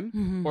was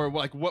then? Or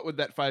like, what would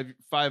that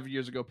five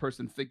years ago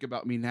person think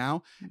about me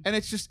now? And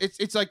it's just,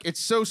 it's like, it's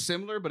so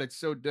similar, but it's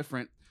so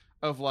different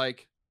of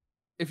like,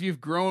 if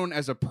you've grown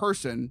as a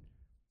person,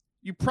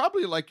 you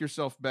probably like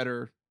yourself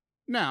better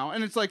now.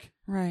 And it's like,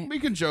 we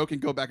can joke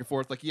and go back and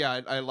forth. Like,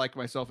 yeah, I like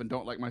myself and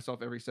don't like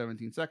myself every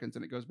 17 seconds.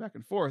 And it goes back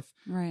and forth.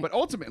 Right. But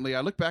ultimately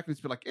I look back and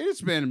it's been like,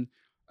 it's been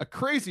a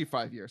crazy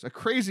 5 years, a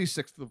crazy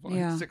sixth of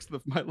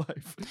my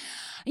life.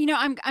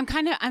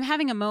 I'm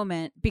having a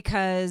moment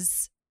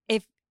because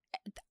if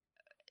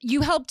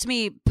you helped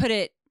me put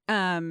it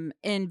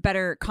in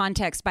better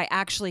context by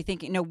actually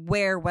thinking,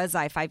 where was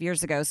I 5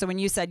 years ago? So when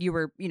you said you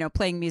were,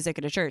 playing music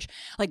at a church,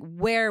 like,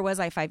 where was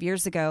I 5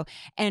 years ago?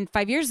 And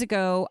 5 years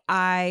ago,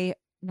 I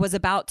was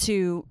about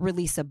to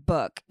release a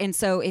book. And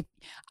so if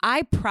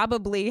I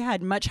probably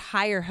had much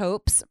higher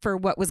hopes for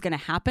what was going to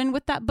happen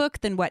with that book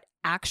than what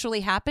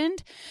actually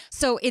happened.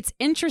 So it's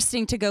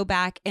interesting to go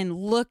back and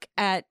look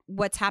at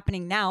what's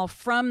happening now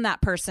from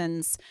that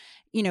person's,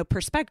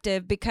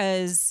 perspective,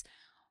 because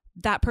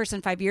that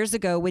person 5 years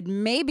ago would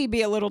maybe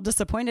be a little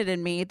disappointed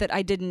in me that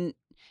I didn't,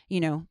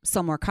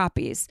 sell more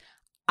copies.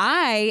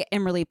 I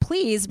am really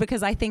pleased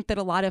because I think that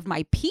a lot of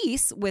my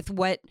peace with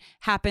what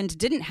happened,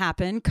 didn't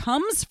happen,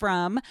 comes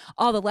from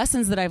all the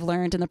lessons that I've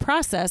learned in the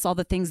process, all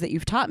the things that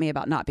you've taught me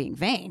about not being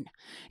vain,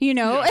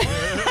 Yeah.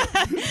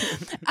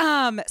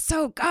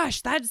 So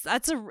gosh,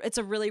 it's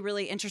a really,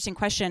 really interesting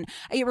question.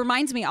 It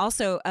reminds me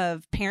also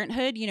of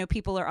parenthood.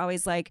 People are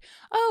always like,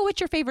 oh,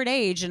 what's your favorite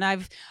age? And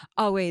I've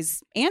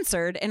always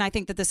answered, and I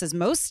think that this is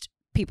most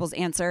people's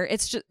answer,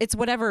 it's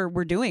whatever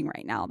we're doing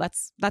right now.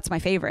 That's my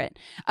favorite.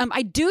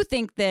 I do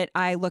think that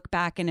I look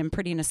back and am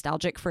pretty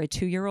nostalgic for a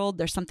 2-year-old.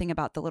 There's something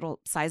about the little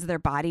size of their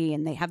body,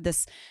 and they have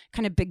this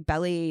kind of big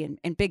belly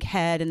and big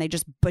head, and they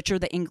just butcher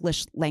the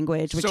English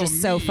language, which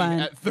is so fun.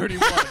 At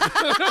 31. But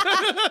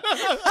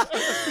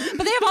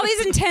they have all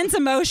these intense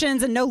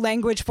emotions and no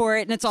language for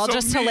it, and it's all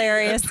just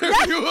hilarious.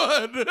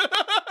 Oh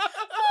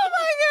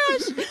my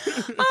gosh.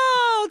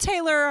 Oh,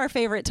 Taylor, our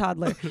favorite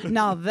toddler.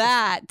 Now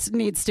that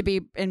needs to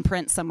be in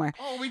print somewhere.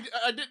 Oh,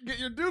 I didn't get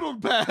your doodle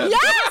pad.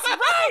 Yes,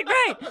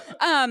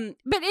 right.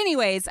 But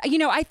anyways,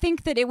 I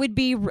think that it would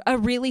be a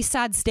really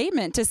sad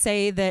statement to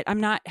say that I'm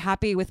not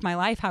happy with my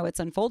life, how it's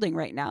unfolding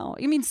right now.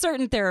 I mean,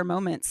 there are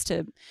moments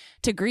to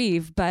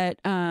grieve, but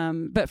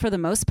for the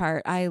most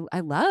part, I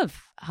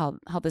love how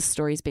this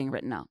story is being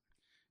written out.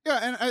 Yeah,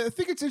 and I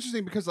think it's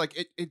interesting because like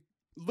it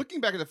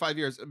looking back at the 5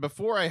 years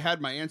before I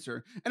had my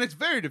answer, and it's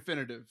very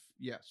definitive,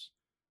 yes.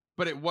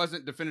 But it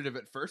wasn't definitive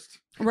at first.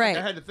 Right.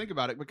 Like, I had to think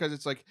about it because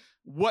it's like,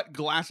 what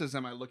glasses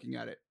am I looking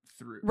at it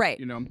through? Right.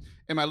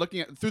 Am I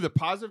looking at through the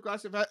positive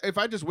glass? If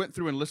I just went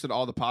through and listed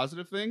all the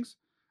positive things,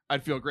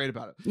 I'd feel great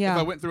about it. Yeah. If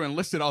I went through and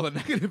listed all the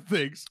negative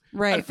things,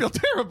 right, I'd feel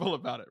terrible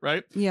about it.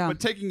 Right. Yeah. But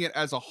taking it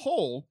as a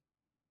whole,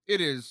 it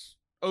is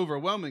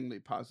overwhelmingly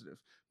positive.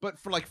 But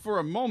for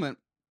a moment,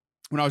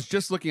 when I was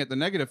just looking at the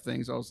negative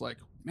things, I was like,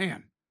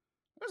 man,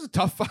 that was a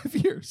tough 5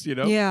 years,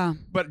 Yeah.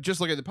 But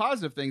just looking at the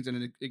positive things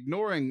and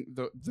ignoring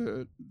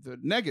the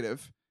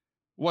negative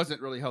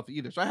wasn't really healthy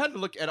either. So I had to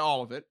look at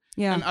all of it.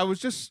 Yeah. And I was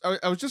just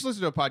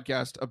listening to a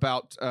podcast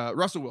about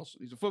Russell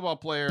Wilson. He's a football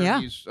player. Yeah.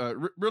 He's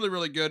really,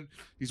 really good.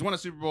 He's won a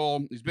Super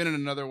Bowl. He's been in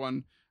another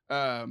one.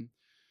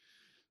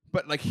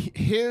 But like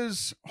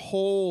his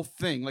whole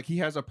thing, like he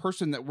has a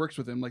person that works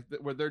with him, like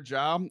where their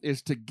job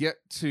is to get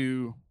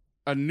to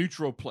a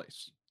neutral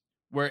place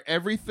where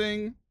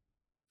everything.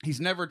 He's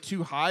never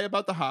too high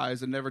about the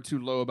highs and never too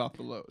low about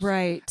the lows.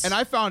 Right. And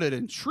I found it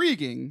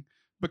intriguing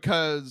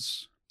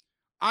because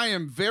I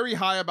am very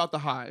high about the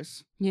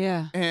highs,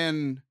 Yeah.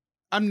 and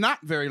I'm not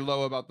very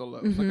low about the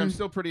lows. Like, I'm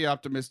still pretty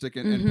optimistic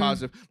and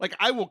positive. Like,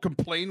 I will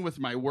complain with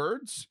my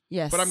words,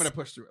 Yes. but I'm going to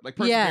push through it. Like,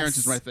 perseverance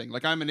is my thing.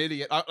 Like, I'm an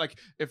idiot. I'm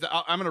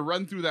going to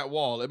run through that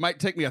wall. It might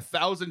take me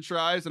 1,000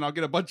 tries, and I'll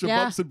get a bunch of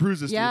bumps and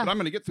bruises through, but I'm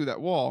going to get through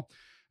that wall.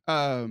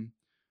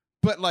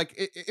 But like,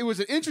 it was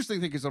an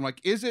interesting thing because I'm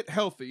like, is it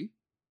healthy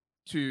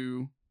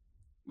to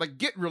like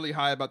get really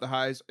high about the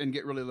highs and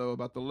get really low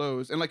about the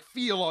lows and like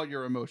feel all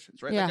your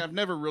emotions, right? Yeah. Like, I've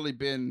never really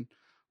been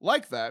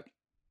like that.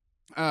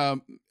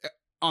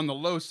 On the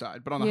low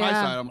side, but on the high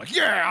side, I'm like,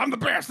 yeah, I'm the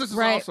best. This is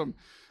awesome.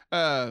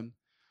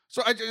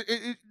 So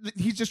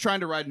he's just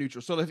trying to ride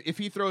neutral. So if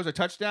he throws a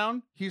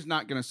touchdown, he's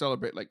not going to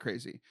celebrate like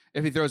crazy.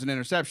 If he throws an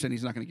interception,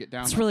 he's not going to get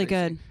down. It's really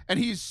crazy. good. And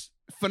he's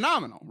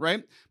phenomenal,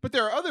 right? But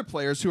there are other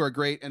players who are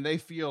great and they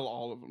feel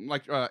all of them.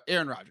 Like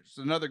Aaron Rodgers,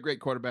 another great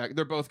quarterback.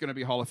 They're both going to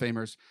be Hall of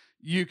Famers.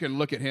 You can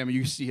look at him and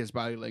you see his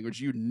body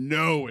language. You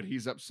know when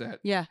he's upset.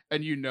 Yeah.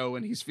 And you know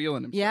when he's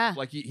feeling himself. Yeah.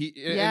 Like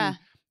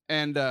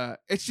And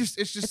it's just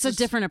it's a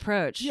different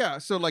approach. Yeah.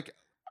 So like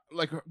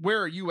where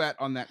are you at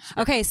on that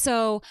spectrum? Okay,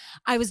 so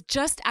I was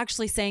just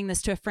actually saying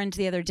this to a friend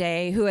the other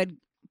day who had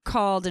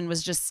called and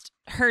was just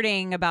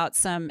hurting about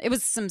some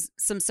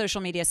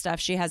social media stuff.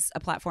 She has a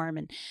platform,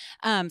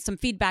 and some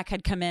feedback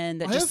had come in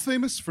that I have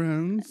famous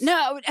friends.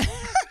 No.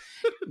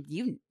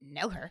 You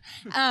know her.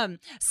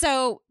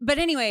 But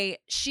anyway,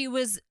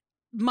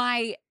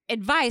 my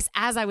advice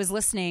as I was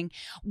listening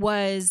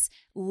was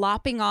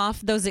lopping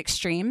off those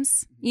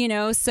extremes,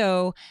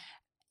 so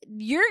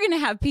you're going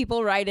to have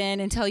people write in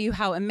and tell you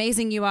how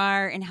amazing you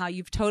are and how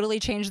you've totally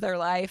changed their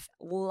life.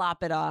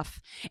 Lop it off.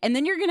 And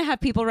then you're going to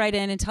have people write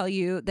in and tell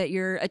you that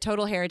you're a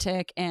total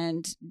heretic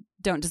and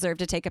don't deserve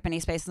to take up any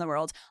space in the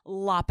world.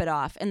 Lop it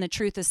off. And the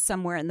truth is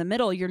somewhere in the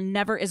middle. You're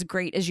never as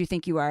great as you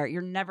think you are.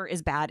 You're never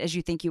as bad as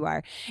you think you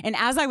are. And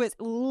as I was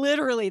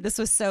this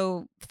was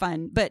so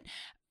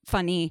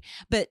funny,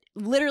 but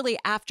literally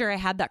after I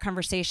had that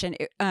conversation,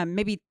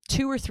 maybe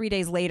 2 or 3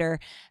 days later,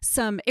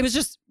 it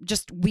was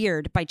just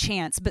weird by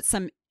chance, but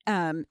some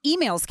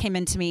emails came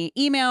into me,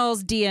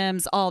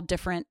 DMs, all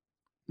different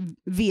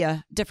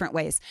via different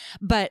ways.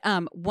 But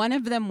one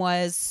of them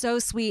was so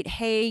sweet.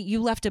 Hey,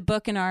 you left a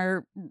book in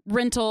our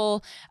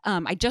rental.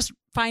 I just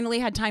finally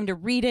had time to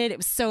read it. It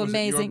was so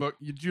amazing. It your book?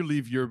 Did you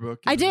leave your book?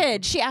 I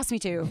did. She asked me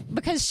to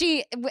because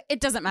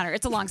it doesn't matter.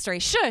 It's a long story.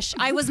 Shush.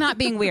 I was not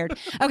being weird.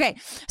 Okay.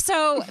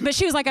 But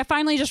she was like, I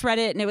finally just read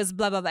it and it was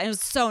blah, blah, blah. It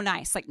was so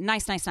nice. Like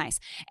nice.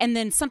 And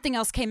then something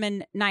else came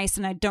in nice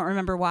and I don't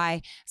remember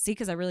why. See,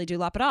 because I really do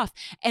lop it off.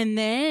 And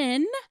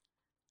then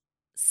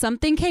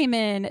something came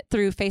in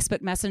through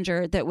Facebook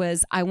Messenger that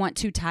was, I want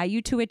to tie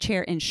you to a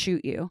chair and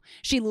shoot you.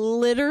 She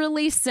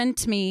literally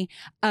sent me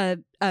a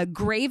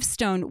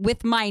gravestone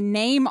with my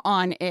name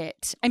on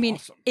it. I mean,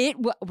 awesome.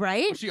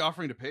 Right? Was she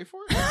offering to pay for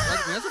it?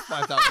 That's a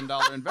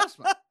 $5,000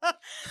 investment.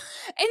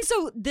 And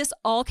so this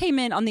all came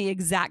in on the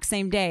exact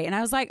same day. And I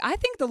was like, I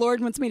think the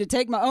Lord wants me to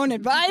take my own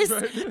advice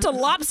to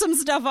lop some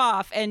stuff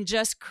off and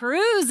just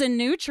cruise in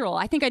neutral.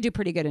 I think I do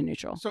pretty good in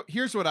neutral. So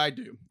here's what I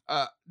do.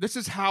 This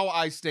is how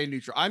I stay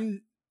neutral.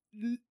 I'm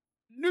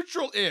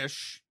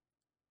neutral-ish,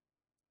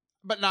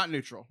 but not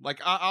neutral.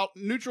 Like I'll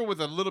neutral with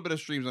a little bit of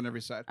streams on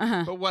every side.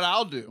 But what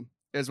I'll do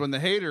is when the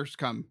haters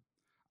come,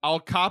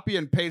 I'll copy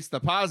and paste the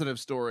positive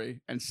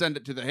story and send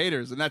it to the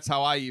haters, and that's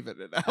how I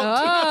even it out.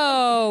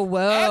 Oh,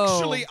 whoa.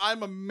 Actually,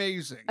 I'm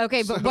amazing.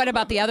 Okay, but what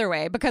about the other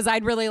way? Because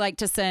I'd really like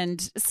to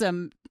send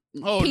some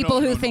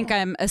people who think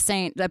I'm a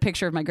saint a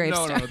picture of my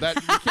gravestone. No, that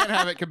you can't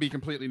have it. Can be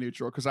completely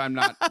neutral because I'm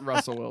not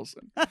Russell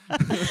Wilson.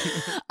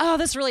 Oh,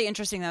 that's really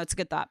interesting, though. It's a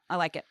good thought. I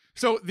like it.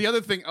 So the other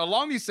thing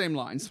along these same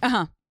lines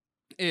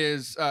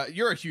is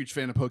you're a huge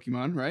fan of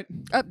Pokemon, right?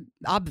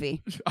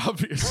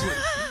 Obviously.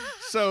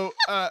 So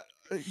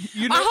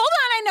you know, hold on,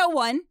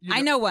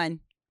 I know one.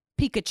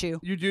 Pikachu.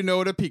 You do know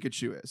what a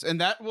Pikachu is,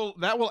 and that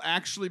will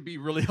actually be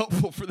really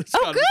helpful for this.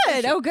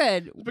 Oh,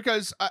 good.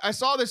 Because I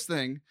saw this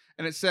thing,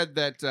 and it said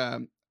that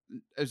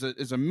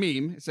as a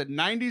meme, it said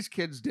 90s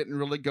kids didn't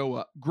really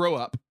grow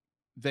up,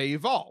 they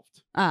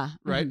evolved. Right?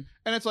 Mm-hmm.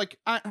 And it's like,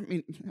 I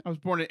mean, I was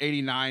born in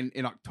 89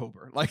 in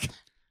October. Like,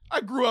 I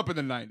grew up in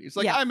the 90s.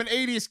 Like, I'm an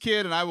 80s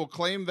kid, and I will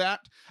claim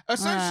that.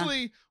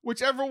 Essentially,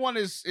 whichever one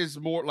is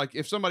more, like,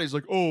 if somebody's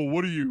like, oh,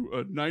 what are you,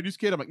 a 90s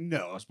kid? I'm like,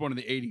 no, I was born in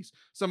the 80s.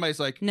 Somebody's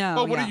like,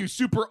 no, what are you,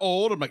 super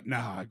old? I'm like,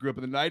 nah, I grew up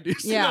in the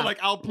 90s. Yeah. You know, like,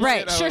 I'll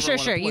play it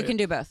Sure. You can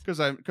do both. Because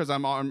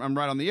I'm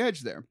right on the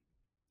edge there.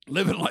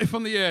 Living life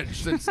on the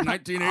edge since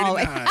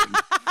 1989.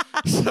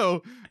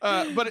 So,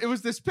 but it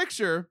was this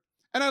picture,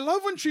 and I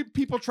love when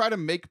people try to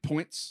make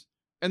points,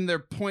 and their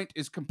point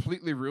is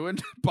completely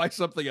ruined by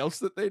something else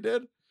that they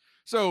did.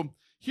 So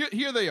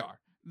here they are.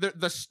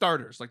 The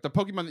starters, like the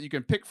Pokemon that you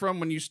can pick from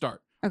when you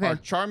start, are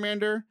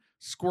Charmander,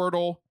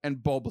 Squirtle, and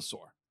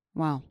Bulbasaur.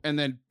 Wow. And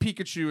then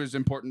Pikachu is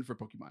important for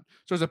Pokemon.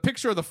 So there's a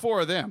picture of the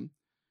 4 of them,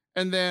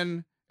 and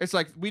then it's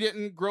like we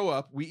didn't grow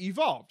up, we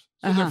evolved.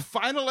 So their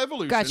final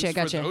evolutions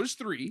for those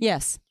 3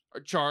 are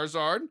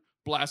Charizard,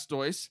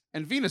 Blastoise,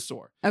 and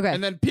Venusaur. Okay.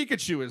 And then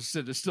Pikachu is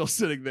still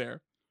sitting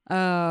there.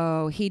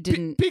 Oh, he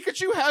didn't.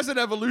 Pikachu has an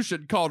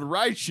evolution called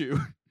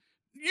Raichu.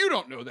 You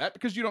don't know that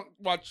because you don't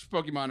watch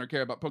Pokemon or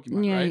care about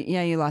Pokemon, right?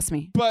 Yeah, you lost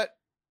me. But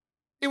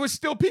it was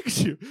still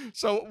Pikachu.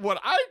 So what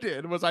I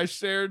did was I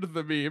shared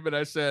the meme and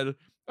I said,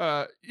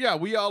 yeah,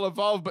 we all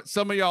evolved, but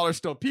some of y'all are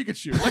still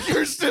Pikachu. Like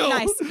you're still,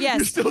 Nice. Yes.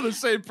 you're still the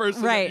same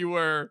person Right. that you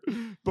were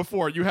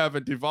before. You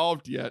haven't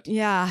evolved yet.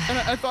 Yeah. And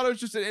I thought it was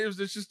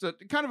just a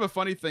kind of a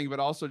funny thing, but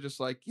also just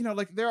like,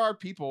 like there are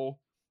people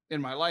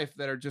in my life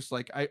that are just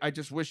like, I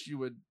just wish you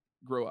would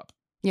grow up.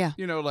 Yeah.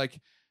 Like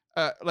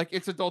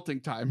it's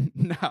adulting time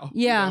now.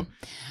 Yeah.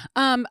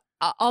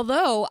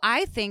 Although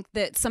I think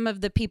that some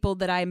of the people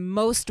that I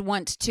most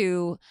want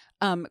to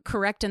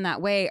correct in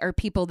that way are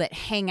people that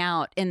hang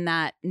out in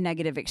that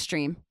negative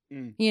extreme.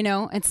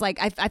 It's like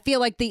I feel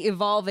like the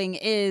evolving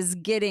is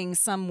getting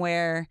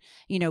somewhere,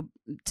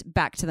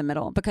 back to the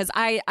middle, because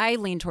I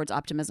lean towards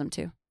optimism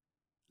too.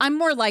 I'm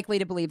more likely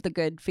to believe the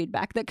good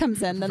feedback that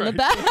comes in than the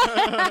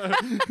bad.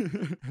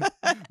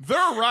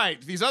 They're right.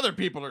 These other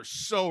people are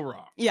so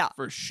wrong. Yeah.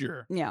 For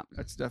sure. Yeah.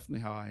 That's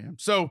definitely how I am.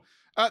 So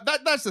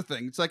that's the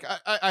thing. It's like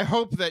I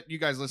hope that you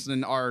guys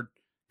listening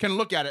can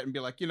look at it and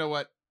be like, you know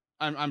what?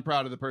 I'm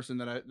proud of the person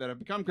that I've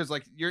become, because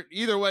like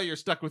you're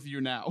stuck with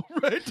you now,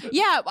 right?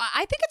 Yeah,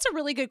 I think it's a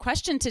really good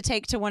question to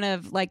take to one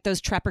of like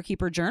those Trapper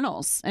Keeper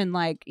journals and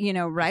like,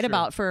 write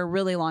about for a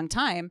really long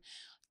time.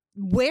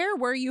 Where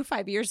were you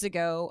 5 years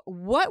ago?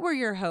 What were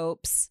your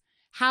hopes?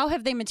 How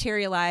have they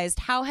materialized?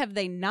 How have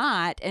they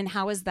not? And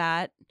how is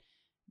that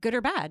good or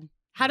bad?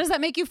 How does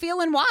that make you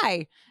feel and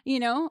why?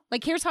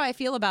 Like here's how I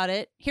feel about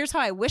it. Here's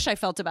how I wish I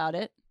felt about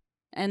it.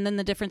 And then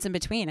the difference in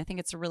between. I think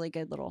it's a really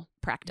good little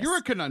practice. You're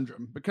a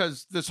conundrum,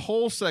 because this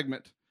whole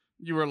segment,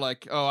 you were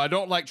like, oh, I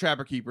don't like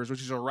Trapper Keepers,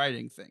 which is a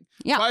writing thing.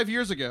 Yeah. 5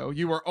 years ago,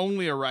 you were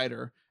only a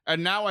writer.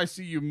 And now I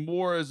see you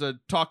more as a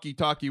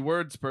talky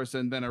words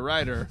person than a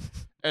writer.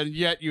 And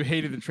yet you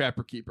hated the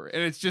Trapper Keeper.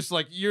 And it's just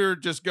like, you're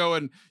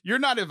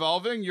not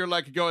evolving. You're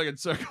like going in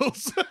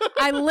circles.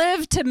 I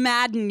live to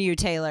madden you,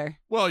 Taylor.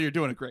 Well, you're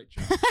doing a great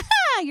job.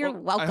 You're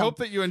welcome. I hope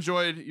that you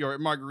enjoyed your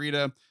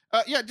margarita.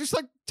 Just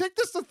like take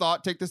this to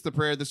thought, take this to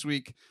prayer this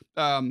week.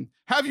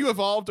 Have you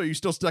evolved? Are you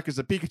still stuck as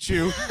a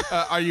Pikachu?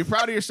 Are you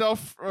proud of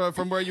yourself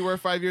from where you were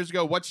 5 years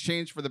ago? What's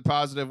changed for the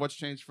positive? What's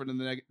changed for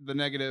the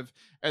negative?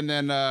 And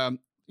then,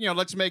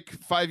 let's make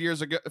 5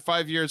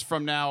 years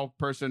from now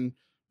person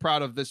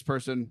proud of this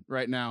person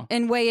right now.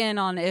 And weigh in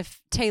on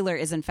if Taylor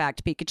is in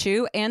fact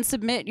Pikachu and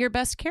submit your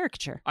best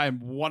caricature. I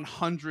am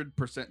 100%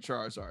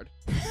 Charizard.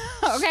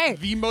 Okay.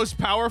 The most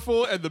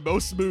powerful and the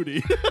most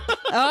moody.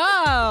 Oh,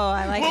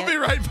 I like it. We'll be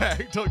right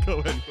back. Don't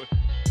go anywhere.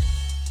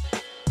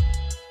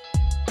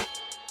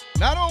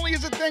 Not only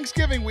is it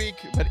Thanksgiving week,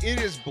 but it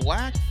is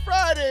Black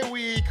Friday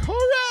week.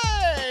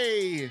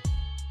 Hooray!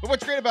 But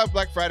what's great about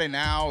Black Friday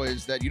now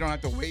is that you don't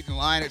have to wait in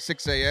line at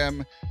 6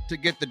 a.m. to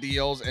get the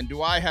deals. And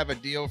do I have a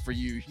deal for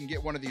you? You can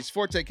get one of these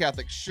Forte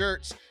Catholic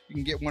shirts. You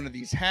can get one of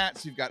these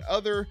hats. You've got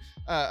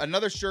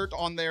another shirt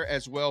on there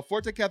as well.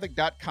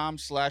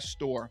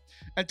 ForteCatholic.com/store.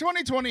 And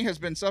 2020 has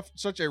been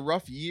such a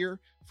rough year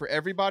for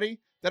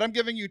everybody that I'm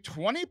giving you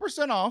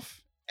 20%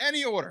 off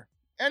any order.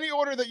 Any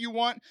order that you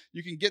want,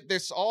 you can get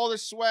all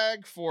this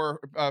swag for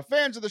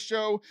fans of the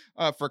show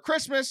for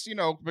Christmas,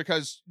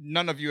 because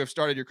none of you have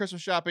started your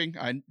Christmas shopping.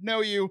 I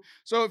know you.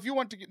 So if you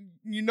want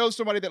to,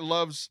 somebody that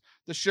loves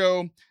the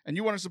show and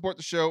you want to support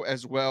the show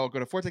as well, go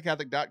to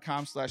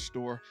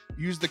ForteCatholic.com/store,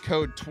 use the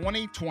code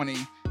 2020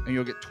 and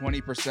you'll get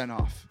 20%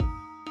 off.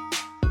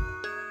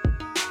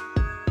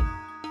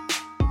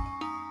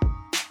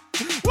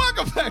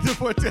 Welcome back to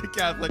Forte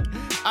Catholic.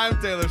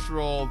 I'm Taylor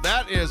Schroll.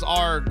 That is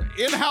our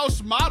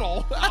in-house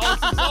model,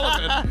 Allison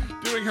Sullivan,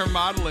 doing her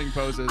modeling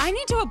poses. I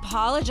need to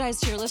apologize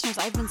to your listeners.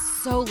 I've been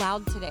so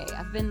loud today.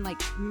 I've been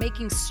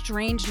making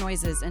strange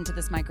noises into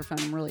this microphone.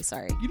 I'm really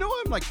sorry.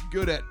 I'm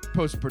good at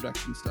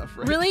post-production stuff,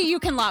 right? Really? You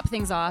can lop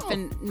things off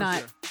and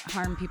not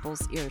harm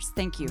people's ears.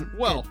 Thank you.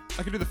 Well,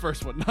 I can do the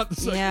first one, not the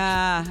second.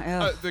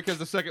 Yeah. Because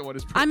the second one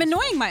is I'm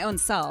annoying my own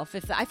self.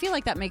 I feel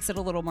like that makes it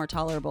a little more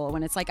tolerable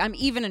when it's like I'm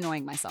even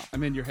annoying myself.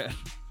 I'm in your head.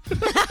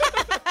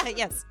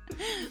 Yes.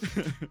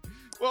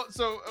 Well,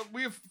 so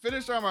we have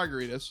finished our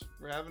margaritas.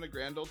 We're having a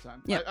grand old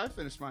time. Yep. I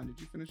finished mine.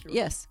 Did you finish yours?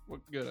 Yes. Well,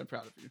 good. I'm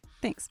proud of you.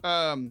 Thanks.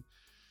 I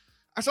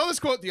saw this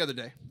quote the other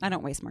day. I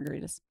don't waste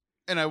margaritas.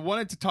 And I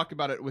wanted to talk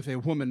about it with a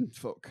woman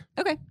folk.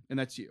 Okay. And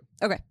that's you.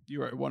 Okay.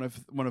 You are one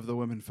of the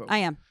women folk. I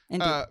am.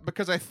 Indeed.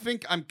 Because I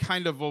think I'm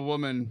kind of a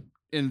woman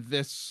in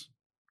this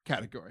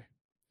category.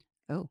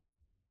 Oh.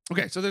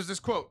 Okay, so there's this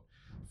quote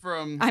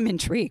from... I'm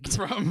intrigued.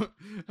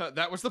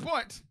 That was the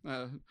point.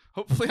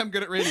 Hopefully I'm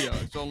good at radio.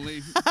 It's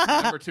only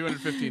number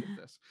 215 of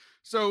this.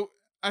 So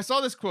I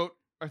saw this quote.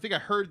 I think I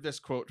heard this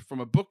quote from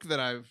a book that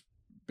I've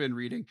been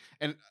reading.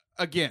 And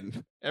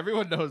again,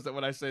 everyone knows that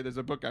when I say there's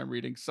a book I'm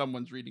reading,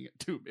 someone's reading it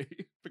to me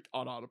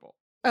on Audible.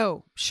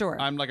 Oh, sure.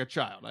 I'm like a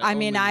child.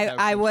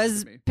 I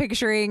was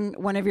picturing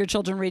one of your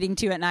children reading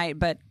to you at night,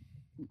 but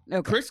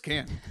okay. Chris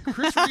can.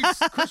 Chris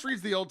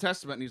reads the Old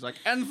Testament and he's like,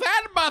 and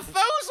then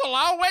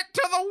Methuselah went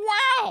to the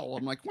well.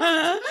 I'm like, wow,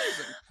 that's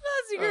amazing.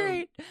 That's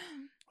great.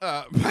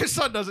 My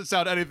son doesn't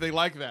sound anything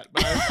like that,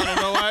 but I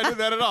don't know why I did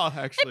that at all,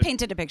 I actually.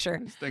 painted a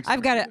picture. Thanks.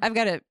 I've got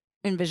it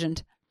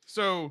envisioned.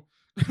 So,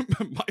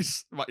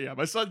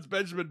 my son's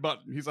Benjamin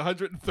Button. He's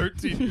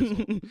 113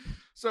 years old.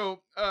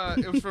 So,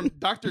 it was from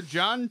Dr.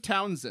 John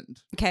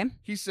Townsend. Okay.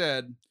 He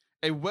said,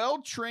 a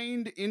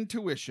well-trained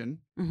intuition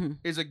Mm-hmm.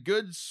 is a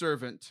good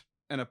servant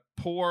and a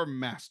poor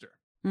master.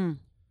 Mm.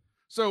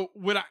 So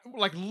when I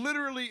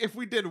literally, if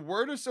we did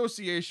word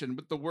association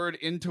with the word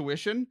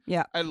intuition,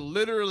 Yeah. I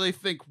literally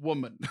think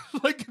woman.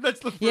 Like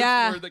that's the first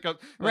Yeah. word that comes.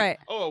 Right.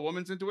 Oh, a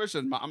woman's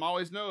intuition. Mom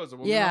always knows. A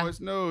woman Yeah. always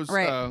knows.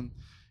 Right.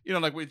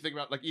 Like we think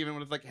about even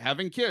with like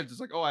having kids, it's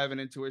like, oh, I have an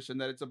intuition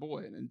that it's a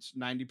boy, and it's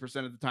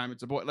 90% of the time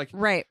it's a boy. Like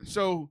Right.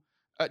 so.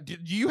 Do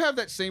you have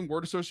that same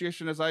word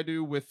association as I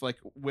do with like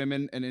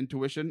women and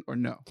intuition, or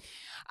no?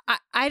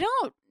 I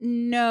don't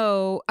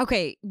know.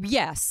 Okay,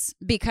 yes,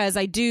 because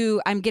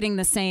I'm getting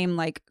the same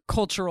like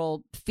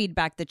cultural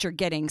feedback that you're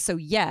getting. So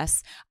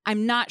yes,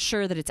 I'm not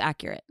sure that it's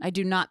accurate. I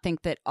do not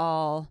think that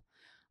all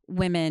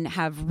women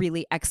have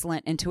really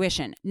excellent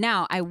intuition.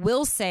 Now, I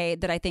will say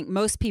that I think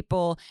most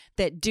people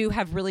that do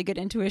have really good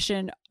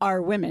intuition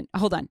are women.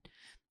 Hold on.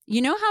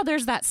 You know how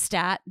there's that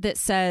stat that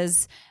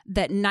says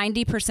that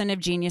 90% of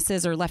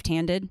geniuses are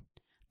left-handed?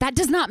 That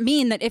does not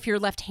mean that if you're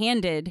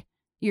left-handed,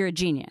 you're a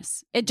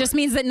genius. It just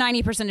means that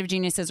 90% of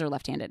geniuses are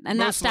left-handed. And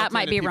Most that stat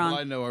might be left-handed wrong. people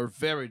I know are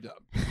very dumb.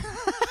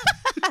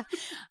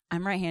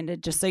 I'm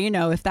right-handed, just so you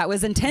know, if that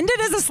was intended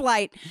as a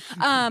slight.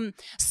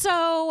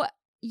 So,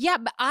 yeah,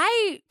 but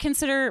I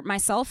consider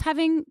myself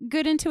having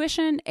good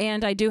intuition,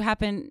 and I do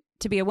happen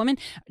to be a woman.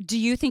 Do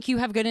you think you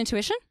have good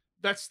intuition?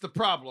 That's the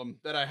problem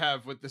that I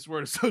have with this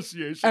word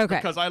association, Okay.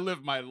 because I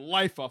live my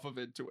life off of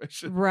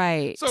intuition.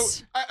 Right. So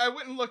I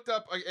went and looked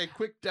up a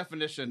quick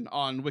definition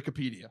on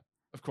Wikipedia,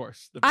 of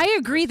course. I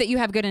agree that you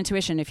have good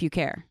intuition if you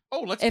care. Oh,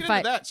 let's get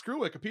into that.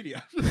 Screw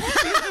Wikipedia.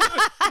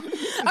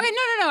 Okay,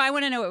 no. I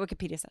want to know what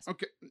Wikipedia says.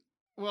 Okay.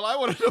 Well, I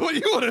want to know what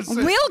you want to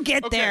say. We'll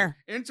get Okay, there.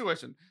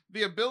 Intuition.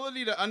 The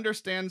ability to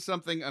understand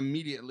something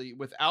immediately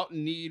without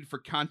need for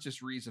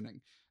conscious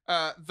reasoning.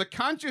 The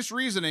conscious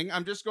reasoning,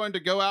 I'm just going to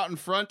go out in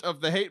front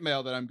of the hate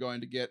mail that I'm going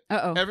to get.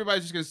 Uh-oh.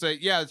 Everybody's just going to say,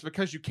 yeah, it's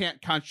because you can't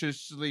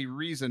consciously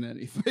reason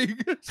anything.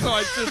 So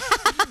I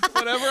just,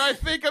 whatever I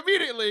think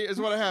immediately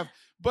is what I have.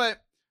 But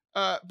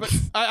I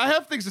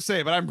have things to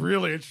say, but I'm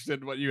really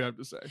interested in what you have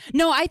to say.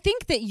 No, I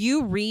think that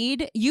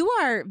you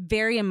are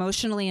very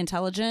emotionally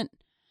intelligent.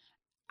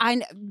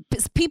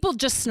 People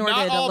just snorted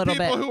Not all a little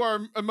people bit. who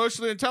are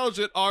emotionally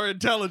intelligent are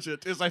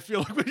intelligent, as I feel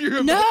like when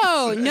you're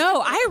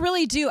No, I I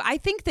really do. I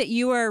think that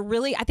you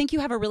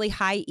have a really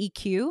high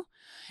EQ.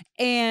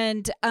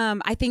 And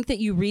I think that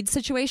you read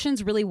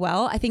situations really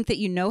well. I think that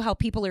you know how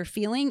people are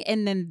feeling.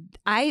 And then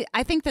I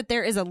think that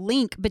there is a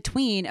link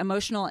between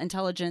emotional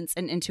intelligence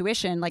and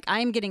intuition. Like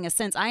I am getting a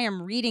sense, I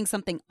am reading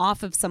something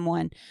off of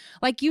someone.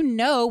 Like,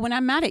 when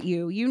I'm mad at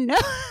you, you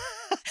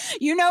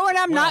know when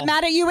I'm not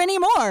mad at you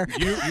anymore.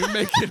 You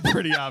make it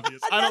pretty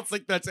obvious. I don't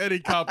think that's any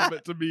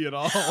compliment to me at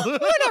all.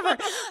 Whatever.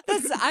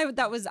 I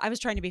was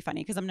trying to be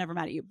funny because I'm never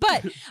mad at you.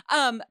 But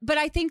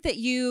I think that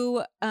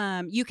you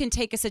can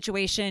take a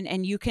situation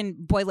and you can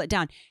boil it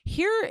down.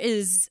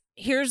 Here's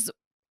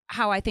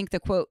how I think the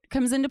quote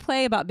comes into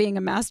play about being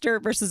a master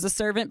versus a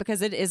servant,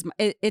 because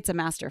it's a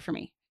master for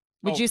me.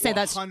 Would you say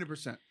that's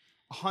 100%?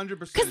 100%.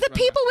 Because the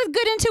people with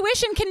good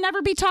intuition can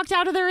never be talked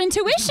out of their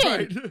intuition.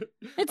 Right.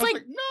 It's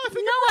like, no,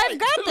 I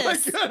think I've got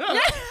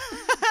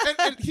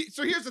this.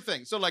 So here's the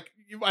thing. So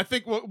I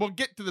think we'll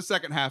get to the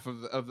second half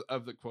of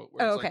the quote.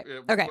 Where Oh, it's okay.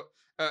 Okay.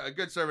 A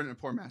good servant and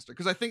a poor master,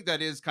 because I think that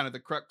is kind of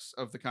the crux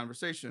of the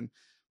conversation.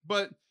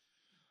 But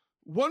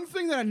one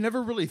thing that I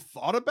never really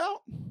thought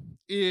about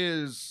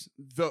is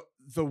the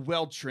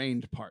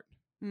well-trained part.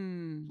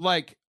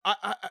 Like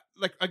I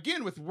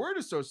again with word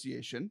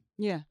association.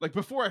 Yeah. Like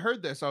before I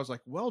heard this, I was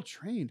like,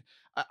 well-trained.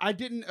 I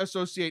didn't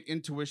associate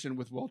intuition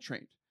with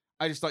well-trained.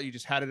 I just thought you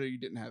just had it or you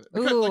didn't have it.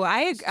 Because, Ooh,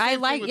 like, I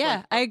same thing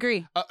with, I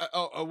agree.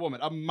 A woman,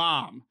 a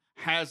mom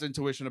has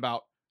intuition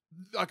about,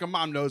 like a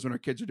mom knows when her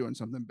kids are doing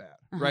something bad,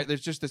 right?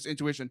 There's just this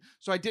intuition.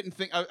 So I didn't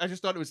think, I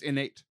just thought it was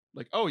innate.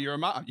 Like, oh, you're a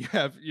mom, you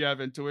have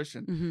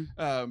intuition.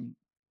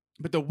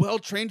 But the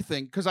well-trained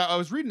thing, because I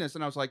was reading this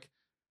and I was like,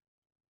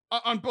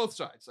 on both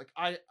sides, like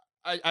I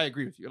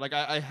agree with you. Like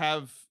I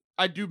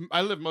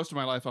live most of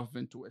my life off of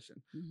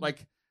intuition.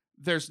 Like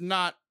there's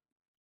not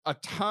a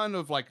ton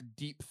of like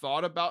deep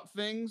thought about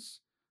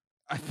things.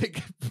 I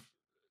think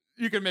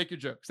you can make your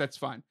jokes. That's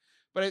fine.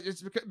 But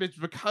it's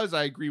because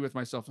I agree with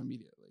myself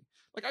immediately.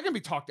 Like I can be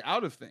talked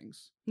out of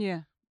things.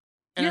 Yeah.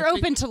 And You're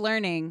open to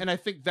learning. And I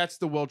think that's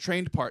the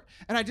well-trained part.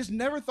 And I just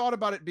never thought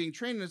about it being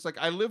trained. And it's like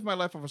I live my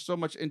life off of so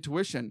much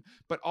intuition,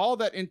 but all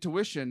that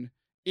intuition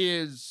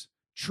is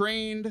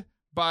trained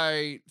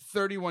by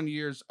 31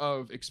 years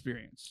of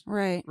experience.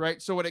 Right.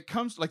 Right. So when it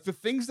comes like the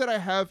things that I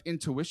have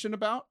intuition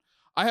about,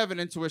 I have an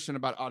intuition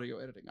about audio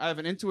editing. I have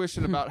an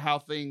intuition about how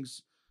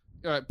things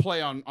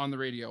play on the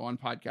radio, on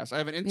podcasts. I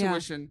have an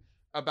intuition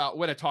about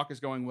when a talk is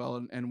going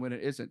well and when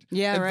it isn't.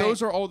 Yeah. And right.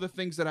 those are all the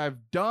things that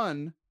I've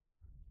done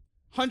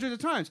hundreds of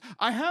times.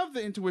 I have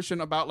the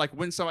intuition about like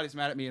when somebody's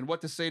mad at me and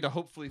what to say to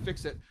hopefully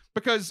fix it,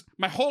 because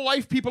my whole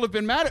life people have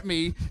been mad at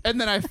me and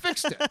then I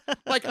fixed it.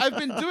 Like I've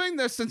been doing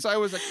this since I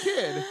was a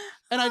kid,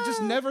 and I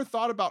just never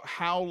thought about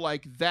how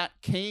like that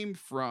came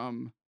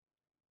from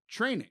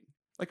training.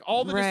 Like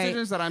all the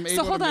decisions that I'm able to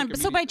make. So hold on.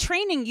 So by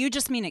training, you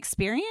just mean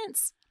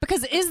experience?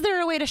 Because is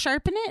there a way to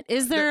sharpen it?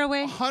 Is there a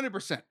way?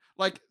 100%.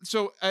 Like,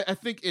 so I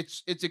think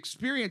it's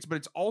experience, but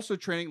it's also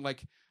training.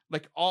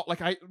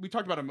 We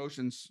talked about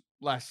emotions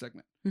last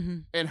segment,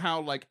 and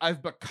how like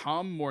I've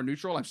become more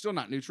neutral. I'm still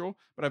not neutral,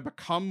 but I've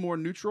become more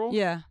neutral.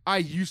 Yeah. I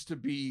used to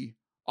be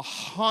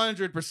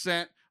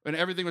 100% when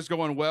everything was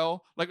going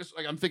well. Like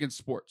I'm thinking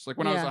sports. Like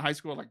when I was in high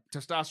school, like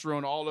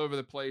testosterone all over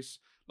the place.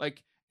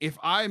 Like if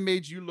I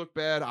made you look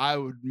bad, I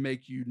would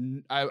make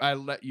you. I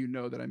let you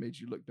know that I made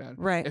you look bad.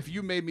 Right. If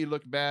you made me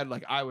look bad,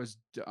 like I was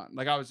done.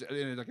 Like I was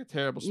in like a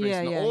terrible space.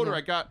 And the older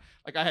I got,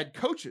 like I had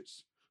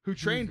coaches who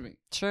trained me.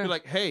 Sure. Be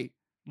like, hey,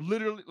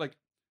 literally, like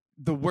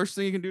the worst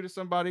thing you can do to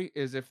somebody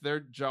is if they're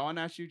jawing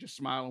at you, just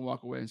smile and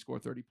walk away and score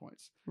 30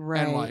 points.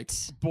 Right. And like,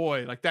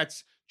 boy, like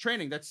that's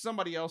training. That's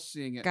somebody else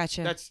seeing it.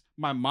 Gotcha. That's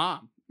my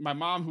mom. My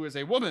mom, who is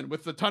a woman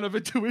with a ton of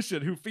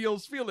intuition, who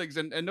feels feelings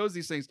and knows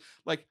these things.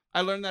 Like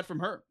I learned that from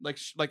her. Like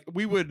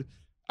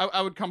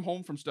I would come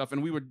home from stuff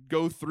and we would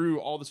go through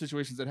all the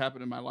situations that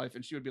happened in my life,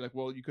 and she would be like,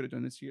 well, you could have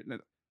done this here. And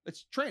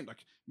it's trained.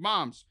 Like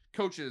moms,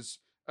 coaches,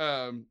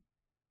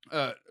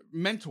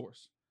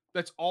 mentors.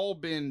 That's all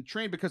been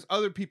trained, because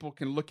other people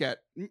can look at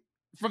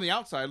from the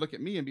outside, look at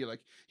me and be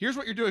like, here's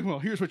what you're doing well,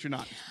 here's what you're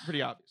not. It's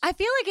pretty obvious. I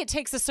feel like it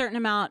takes a certain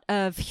amount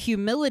of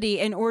humility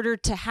in order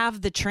to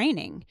have the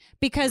training,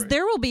 because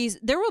there will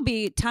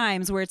be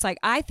times where it's like,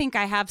 I think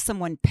I have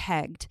someone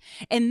pegged,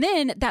 and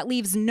then that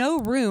leaves no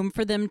room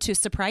for them to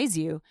surprise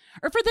you,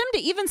 or for them to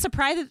even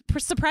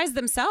surprise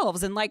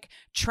themselves and like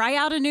try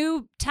out a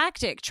new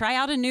tactic, try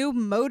out a new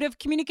mode of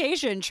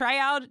communication, try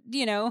out,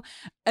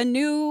 a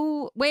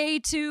new way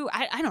to,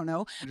 I don't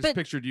know. I just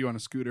pictured you on a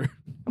scooter.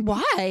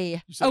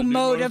 Why? Oh,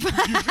 mode of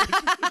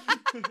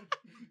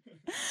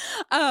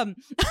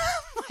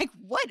like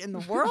what in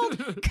the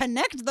world?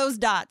 Connect those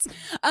dots.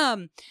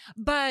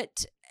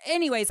 But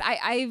anyways,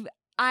 I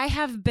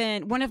have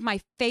been, one of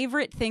my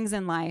favorite things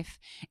in life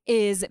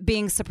is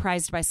being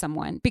surprised by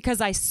someone,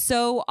 because I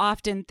so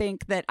often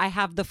think that I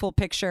have the full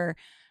picture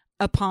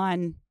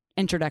upon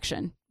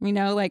introduction,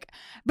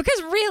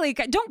 because really,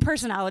 don't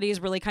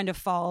personalities really kind of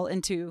fall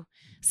into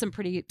some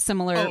pretty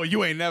similar? Oh,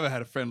 you ain't never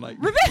had a friend like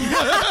me.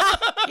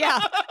 Yeah.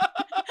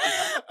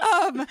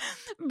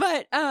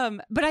 But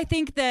I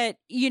think that,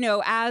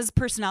 as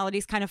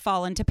personalities kind of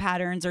fall into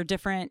patterns or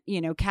different,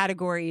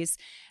 categories,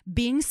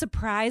 being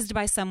surprised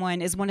by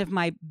someone is one of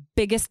my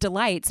biggest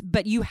delights,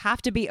 but you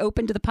have to be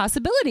open to the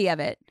possibility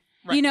of it.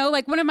 Right.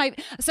 Like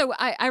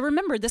I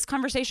remember this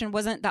conversation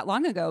wasn't that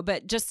long ago,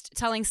 but just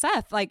telling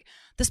Seth, like,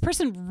 this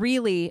person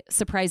really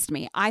surprised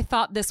me. I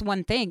thought this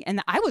one thing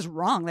and I was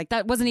wrong. Like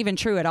that wasn't even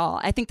true at all.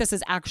 I think this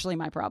is actually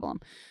my problem.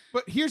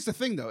 But here's the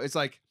thing though. It's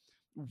like,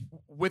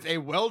 with a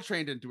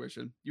well-trained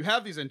intuition, you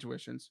have these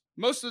intuitions.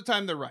 Most of the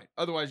time they're right.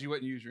 Otherwise you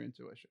wouldn't use your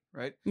intuition,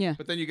 right? Yeah.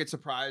 But then you get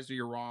surprised or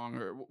you're wrong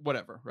or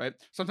whatever, right?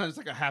 Sometimes it's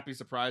like a happy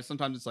surprise.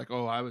 Sometimes it's like,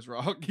 oh, I was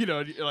wrong. Like,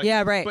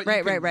 yeah, right, but right,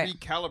 you can right.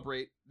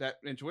 recalibrate that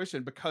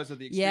intuition because of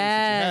the experience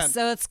that you had.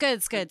 So it's good.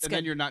 It's good. And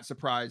then you're not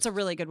surprised. It's a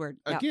really good word.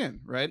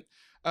 Again, right?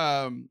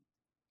 So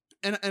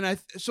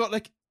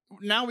like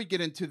now we get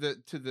into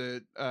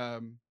the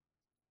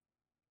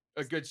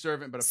a good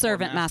servant, but a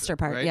servant master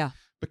part, right? Yeah.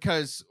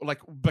 Because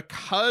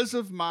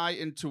of my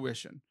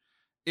intuition,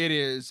 it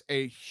is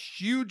a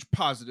huge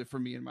positive for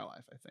me in my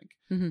life, I think.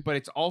 Mm-hmm. But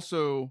it's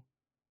also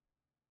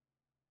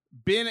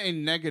been a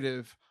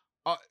negative,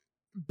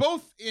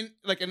 both in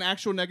like an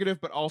actual negative,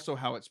 but also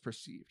how it's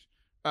perceived.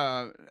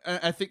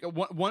 I think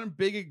one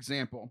big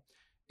example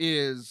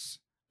is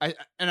I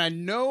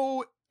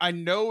know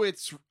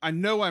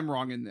I'm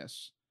wrong in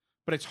this,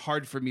 but it's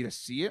hard for me to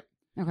see it.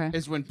 Okay.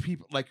 Is when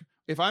people like,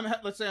 if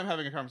let's say I'm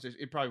having a conversation,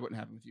 it probably wouldn't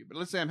happen with you, but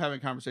let's say I'm having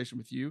a conversation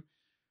with you,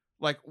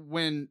 like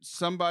when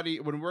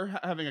we're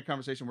having a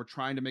conversation, we're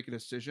trying to make a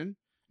decision,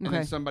 and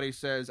then somebody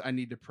says, I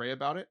need to pray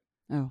about it.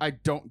 Oh. I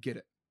don't get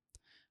it.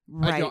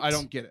 Right. I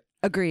don't get it.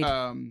 Agreed.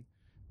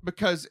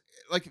 Because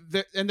like,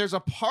 there's a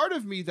part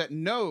of me that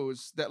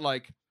knows that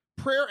like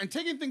prayer and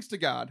taking things to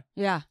God,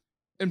 yeah,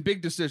 and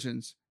big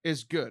decisions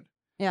is good.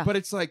 Yeah. But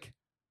it's like,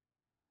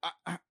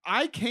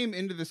 I came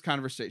into this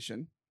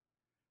conversation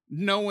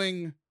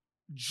knowing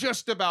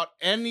just about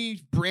any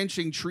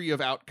branching tree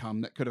of outcome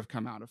that could have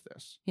come out of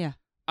this. Yeah.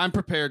 I'm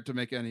prepared to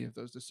make any of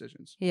those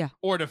decisions. Yeah.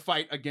 Or to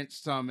fight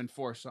against some and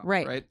for some.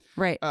 Right.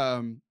 Right.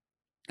 And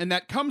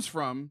that comes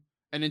from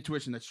an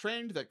intuition that's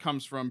trained, that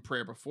comes from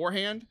prayer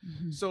beforehand.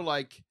 Mm-hmm. So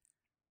like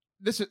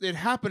it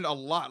happened a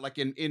lot, like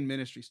in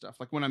ministry stuff,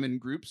 like when I'm in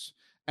groups,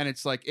 and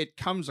it's like, it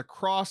comes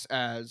across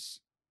as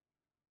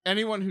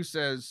anyone who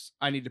says,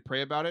 I need to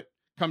pray about it,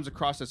 comes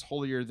across as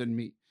holier than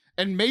me.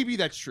 And maybe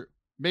that's true.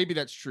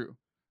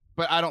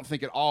 But I don't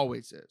think it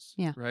always is.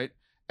 Yeah. Right.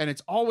 And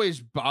it's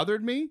always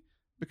bothered me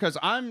because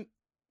I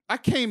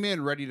came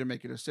in ready to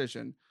make a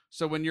decision.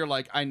 So when you're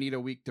like, I need a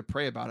week to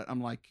pray about it,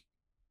 I'm like,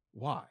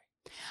 why?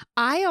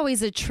 I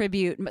always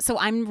attribute, so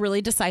I'm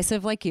really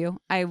decisive like you.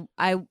 I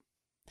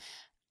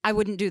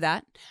wouldn't do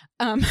that.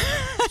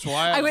 That's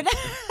why I would.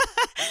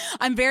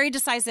 I'm very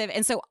decisive.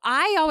 And so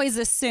I always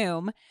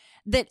assume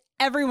that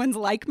everyone's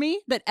like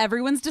me, that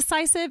everyone's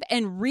decisive.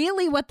 And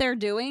really what they're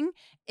doing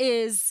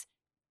is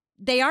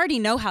they already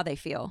know how they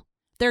feel.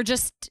 They're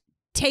just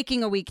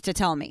taking a week to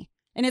tell me.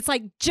 And it's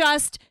like,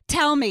 just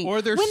tell me.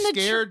 Or they're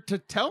scared to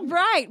tell me.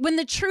 Right. When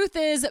the truth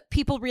is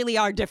people really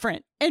are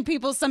different. And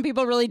some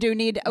people really do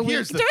need a week.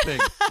 Here's the thing.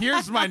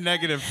 Here's my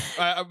negative.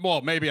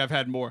 Well, maybe I've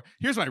had more.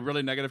 Here's my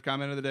really negative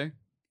comment of the day.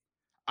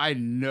 I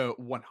know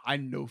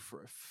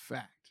for a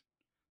fact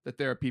that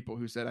there are people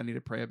who said I need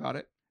to pray about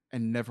it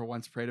and never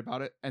once prayed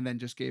about it and then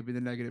just gave me the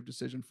negative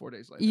decision 4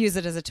 days later. Use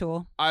it as a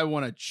tool. I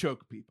want to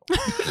choke people.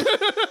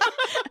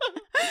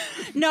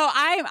 No,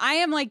 I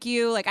am like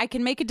you. Like I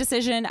can make a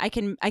decision. I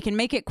can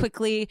make it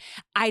quickly.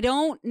 I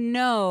don't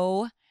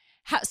know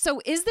how.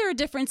 So is there a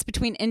difference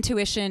between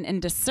intuition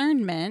and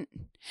discernment?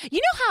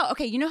 You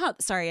know how,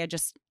 sorry, I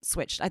just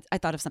switched. I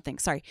thought of something.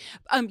 Sorry.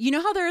 You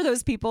know how there are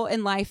those people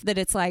in life that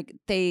it's like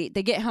they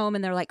get home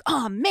and they're like,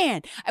 oh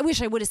man, I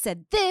wish I would have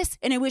said this.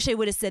 And I wish I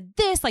would have said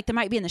this. Like they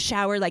might be in the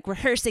shower, like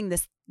rehearsing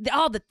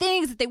all the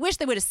things that they wish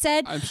they would have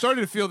said. I'm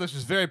starting to feel this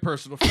is very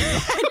personal for you.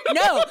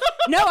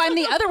 No, I'm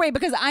the other way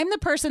because I'm the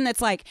person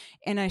that's like,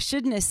 and I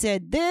shouldn't have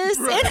said this,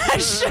 right. And I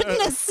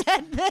shouldn't have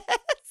said this.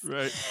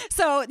 Right.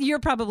 So you're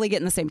probably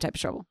getting the same type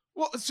of trouble.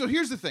 Well, so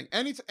here's the thing.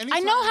 Anytime, I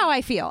know how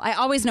I feel. I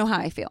always know how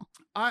I feel.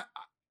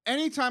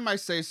 Anytime I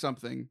say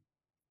something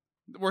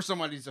where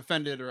somebody's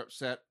offended or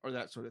upset or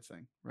that sort of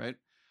thing, right?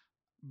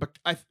 But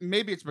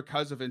maybe it's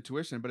because of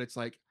intuition, but it's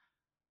like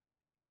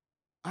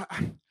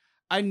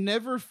I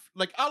never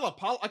like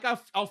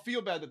I'll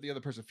feel bad that the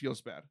other person feels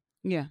bad.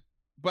 Yeah.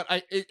 But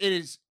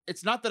it's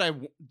not that I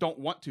don't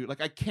want to.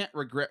 Like I can't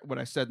regret what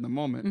I said in the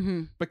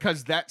moment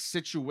because that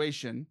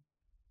situation.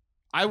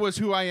 I was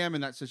who I am in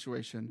that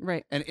situation.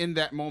 Right. And in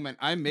that moment,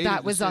 I made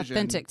that was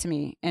authentic to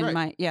me. And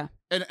right.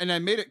 And I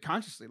made it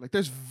consciously. Like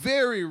there's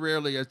very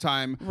rarely a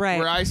time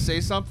where I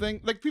say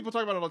something. Like people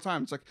talk about it all the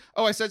time. It's like,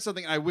 oh, I said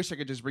something and I wish I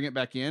could just bring it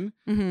back in.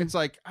 It's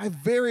like, I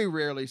very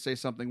rarely say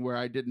something where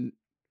I didn't.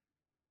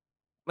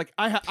 Like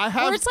I have.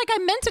 Or it's like I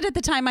meant it at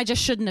the time. I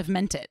just shouldn't have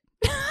meant it.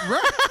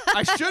 Right.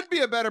 I should be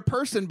a better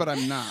person, but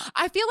I'm not.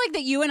 I feel like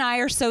that you and I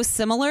are so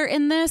similar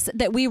in this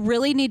that we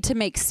really need to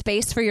make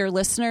space for your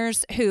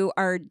listeners who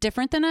are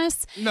different than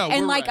us. No,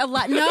 and we're like right. a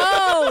lot.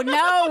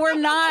 No, we're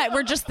not.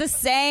 We're just the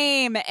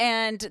same.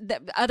 And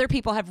other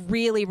people have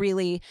really,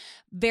 really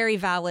very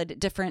valid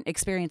different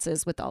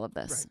experiences with all of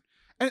this.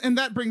 Right. And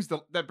that brings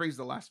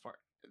the last part,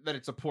 that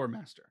it's a poor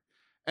master.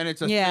 And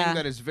it's a thing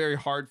that is very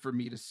hard for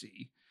me to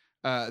see,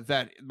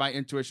 that my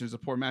intuition is a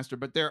poor master.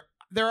 But there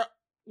are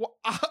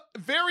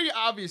very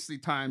obviously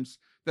times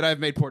that I've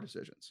made poor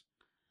decisions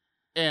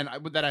and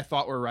that I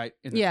thought were right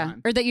in the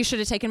time. Or that you should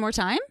have taken more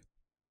time.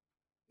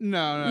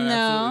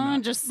 No,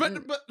 just but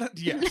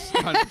yes,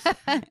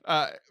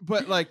 100%.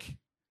 But like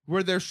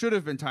where there should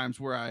have been times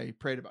where I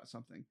prayed about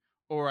something,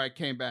 or I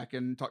came back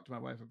and talked to my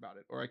wife about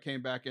it, or I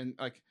came back and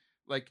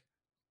like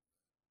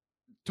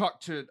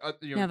talked to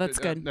that's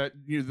good.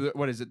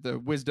 What is it? The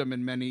wisdom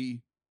in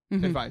many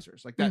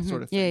advisors, like that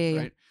sort of thing,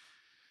 right?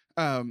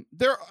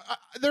 There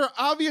are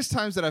obvious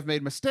times that I've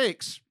made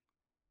mistakes,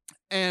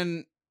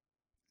 and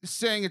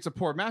saying it's a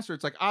poor master,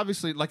 it's like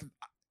obviously like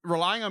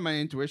relying on my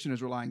intuition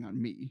is relying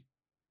on me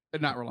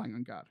and not relying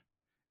on God.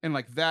 And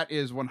like that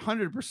is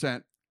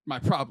 100% my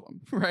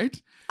problem,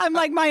 right? I'm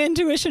like, my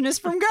intuition is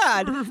from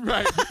God.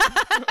 Right.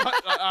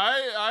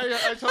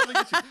 I totally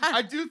get you.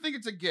 I do think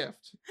it's a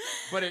gift,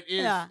 but it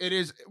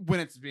is when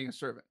it's being a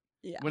servant.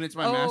 Yeah. When it's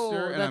my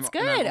master. And that's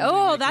good.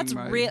 That's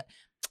real.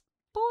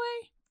 Boy.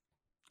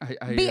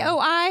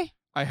 BOI.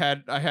 I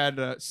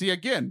had see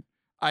again.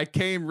 I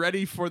came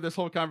ready for this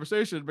whole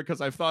conversation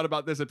because I've thought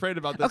about this and prayed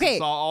about this and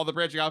saw all the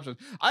branching options.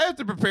 I have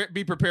to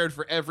be prepared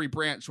for every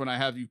branch when I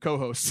have you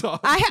co-host. So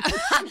I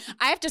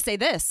have to say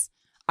this.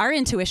 Our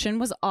intuition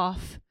was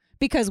off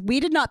because we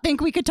did not think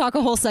we could talk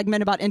a whole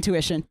segment about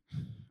intuition.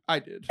 I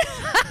did.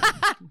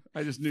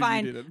 I just knew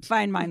you didn't.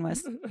 Fine, mine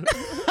was.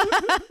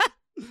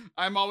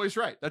 I'm always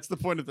right. That's the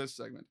point of this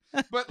segment.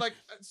 But like,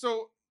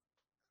 so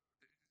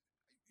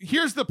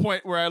here's the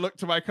point where I look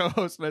to my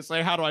co-host and I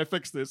say, how do I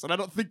fix this? And I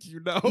don't think you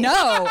know.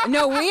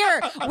 No,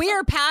 we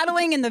are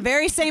paddling in the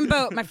very same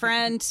boat, my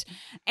friend.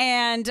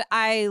 And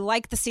I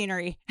like the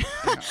scenery.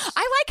 Yes.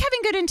 I like having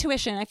good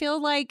intuition. I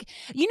feel like,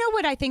 you know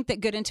what I think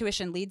that good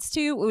intuition leads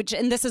to,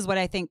 and this is what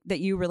I think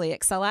that you really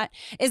excel at,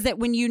 is that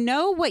when you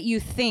know what you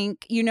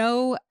think, you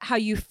know how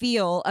you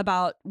feel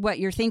about what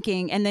you're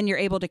thinking, and then you're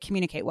able to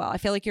communicate well. I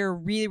feel like you're a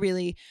really,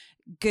 really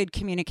good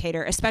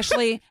communicator,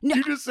 especially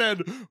you just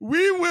said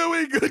wee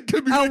good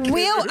communicator.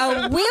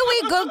 A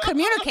wee good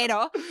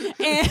communicator,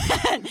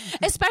 and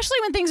especially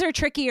when things are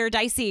tricky or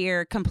dicey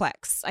or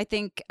complex. I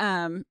think,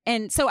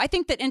 and so I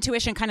think that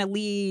intuition kind of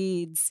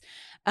leads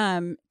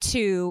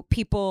to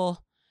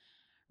people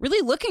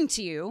really looking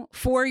to you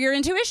for your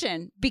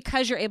intuition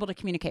because you're able to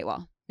communicate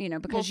well.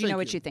 because you know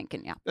what you're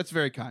thinking. Yeah. That's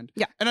very kind.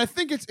 Yeah. And I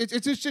think it's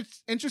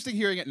just interesting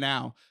hearing it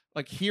now,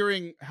 like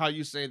hearing how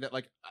you say that,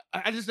 like,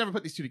 I just never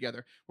put these two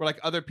together where like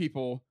other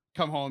people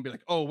come home and be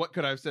like, oh, what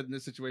could I have said in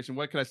this situation?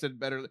 What could I have said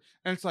better? And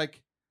it's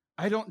like,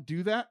 I don't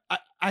do that.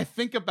 I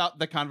think about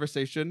the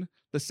conversation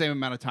the same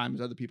amount of time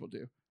as other people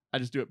do. I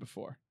just do it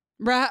before.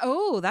 Right.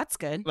 Oh, that's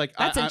good. Like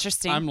that's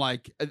interesting. I'm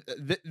like,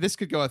 this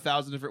could go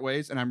 1,000 different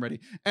ways, and I'm ready.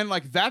 And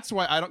like that's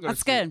why I don't go. That's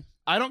to sleep. Good.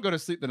 I don't go to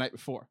sleep the night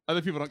before.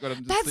 Other people don't go to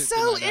sleep. That's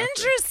so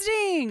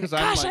interesting.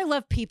 Gosh, I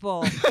love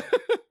people.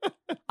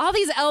 All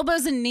these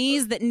elbows and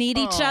knees that need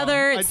each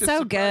other. It's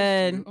so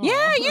good.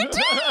 Yeah, you did.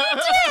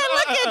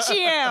 Look at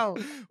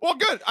you. Well,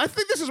 good. I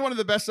think this is one of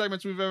the best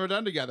segments we've ever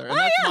done together. And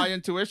that's my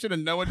intuition,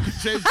 and no one can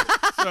change it.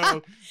 So let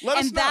us know.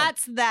 And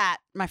that's that,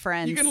 my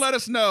friends. You can let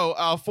us know.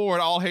 I'll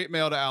forward all hate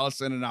mail to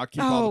Allison, and I'll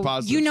keep all the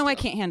positive you know stuff. I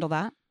can't handle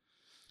that.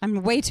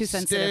 I'm way too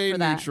sensitive Stay for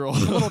that. neutral. A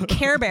little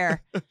Care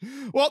Bear.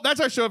 Well,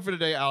 that's our show for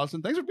today,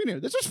 Allison. Thanks for being here.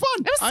 This was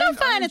fun. It was so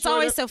fun. It's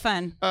always so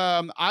fun.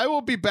 I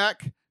will be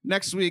back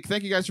next week.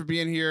 Thank you guys for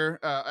being here.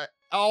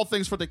 All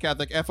things Forte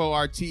Catholic,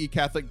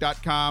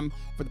 FORTECatholic.com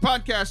for the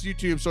podcast,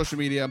 YouTube, social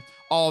media,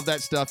 all of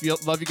that stuff.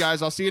 Love you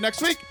guys. I'll see you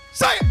next week.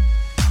 See ya!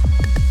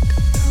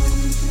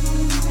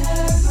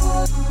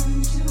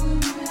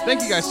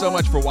 Thank you guys so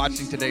much for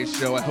watching today's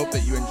show. I hope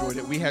that you enjoyed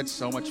it. We had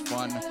so much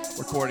fun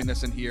recording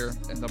this in here,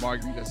 and the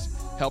margaritas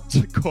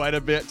helped quite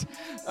a bit.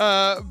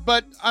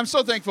 But I'm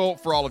so thankful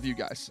for all of you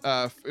guys.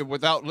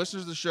 Without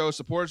listeners of the show,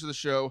 supporters of the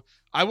show,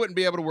 I wouldn't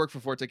be able to work for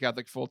Forte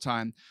Catholic full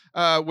time.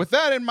 With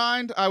that in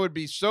mind, I would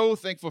be so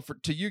thankful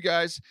to you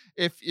guys.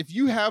 If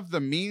you have the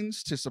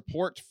means to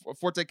support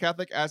Forte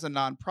Catholic as a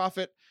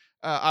nonprofit,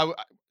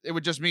 it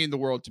would just mean the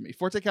world to me.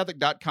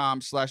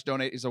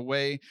 ForteCatholic.com/donate is a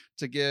way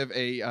to give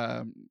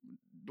a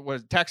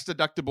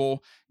tax-deductible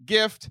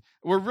gift.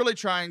 We're really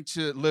trying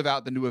to live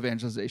out the new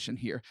evangelization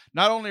here.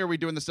 Not only are we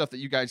doing the stuff that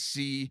you guys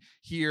see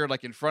here,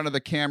 like in front of the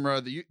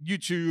camera, the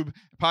YouTube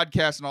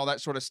podcast and all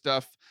that sort of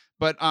stuff,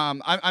 but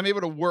I'm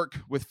able to work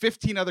with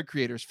 15 other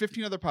creators,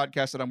 15 other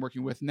podcasts that I'm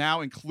working with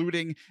now,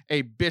 including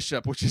a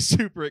bishop, which is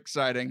super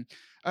exciting,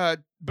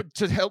 but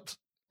to help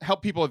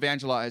people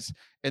evangelize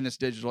in this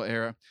digital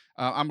era.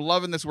 I'm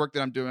loving this work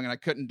that I'm doing, and I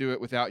couldn't do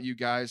it without you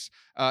guys.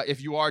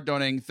 If you are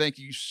donating, thank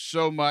you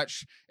so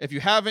much. If you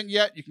haven't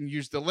yet, you can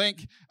use the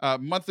link.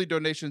 Monthly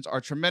donations are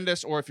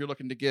tremendous, or if you're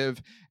looking to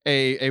give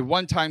a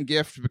one-time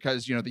gift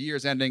because the year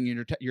is ending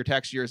and your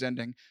tax year is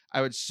ending,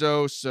 I would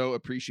so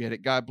appreciate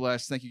it. God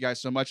bless. Thank you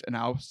guys so much, and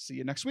I'll see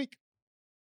you next week.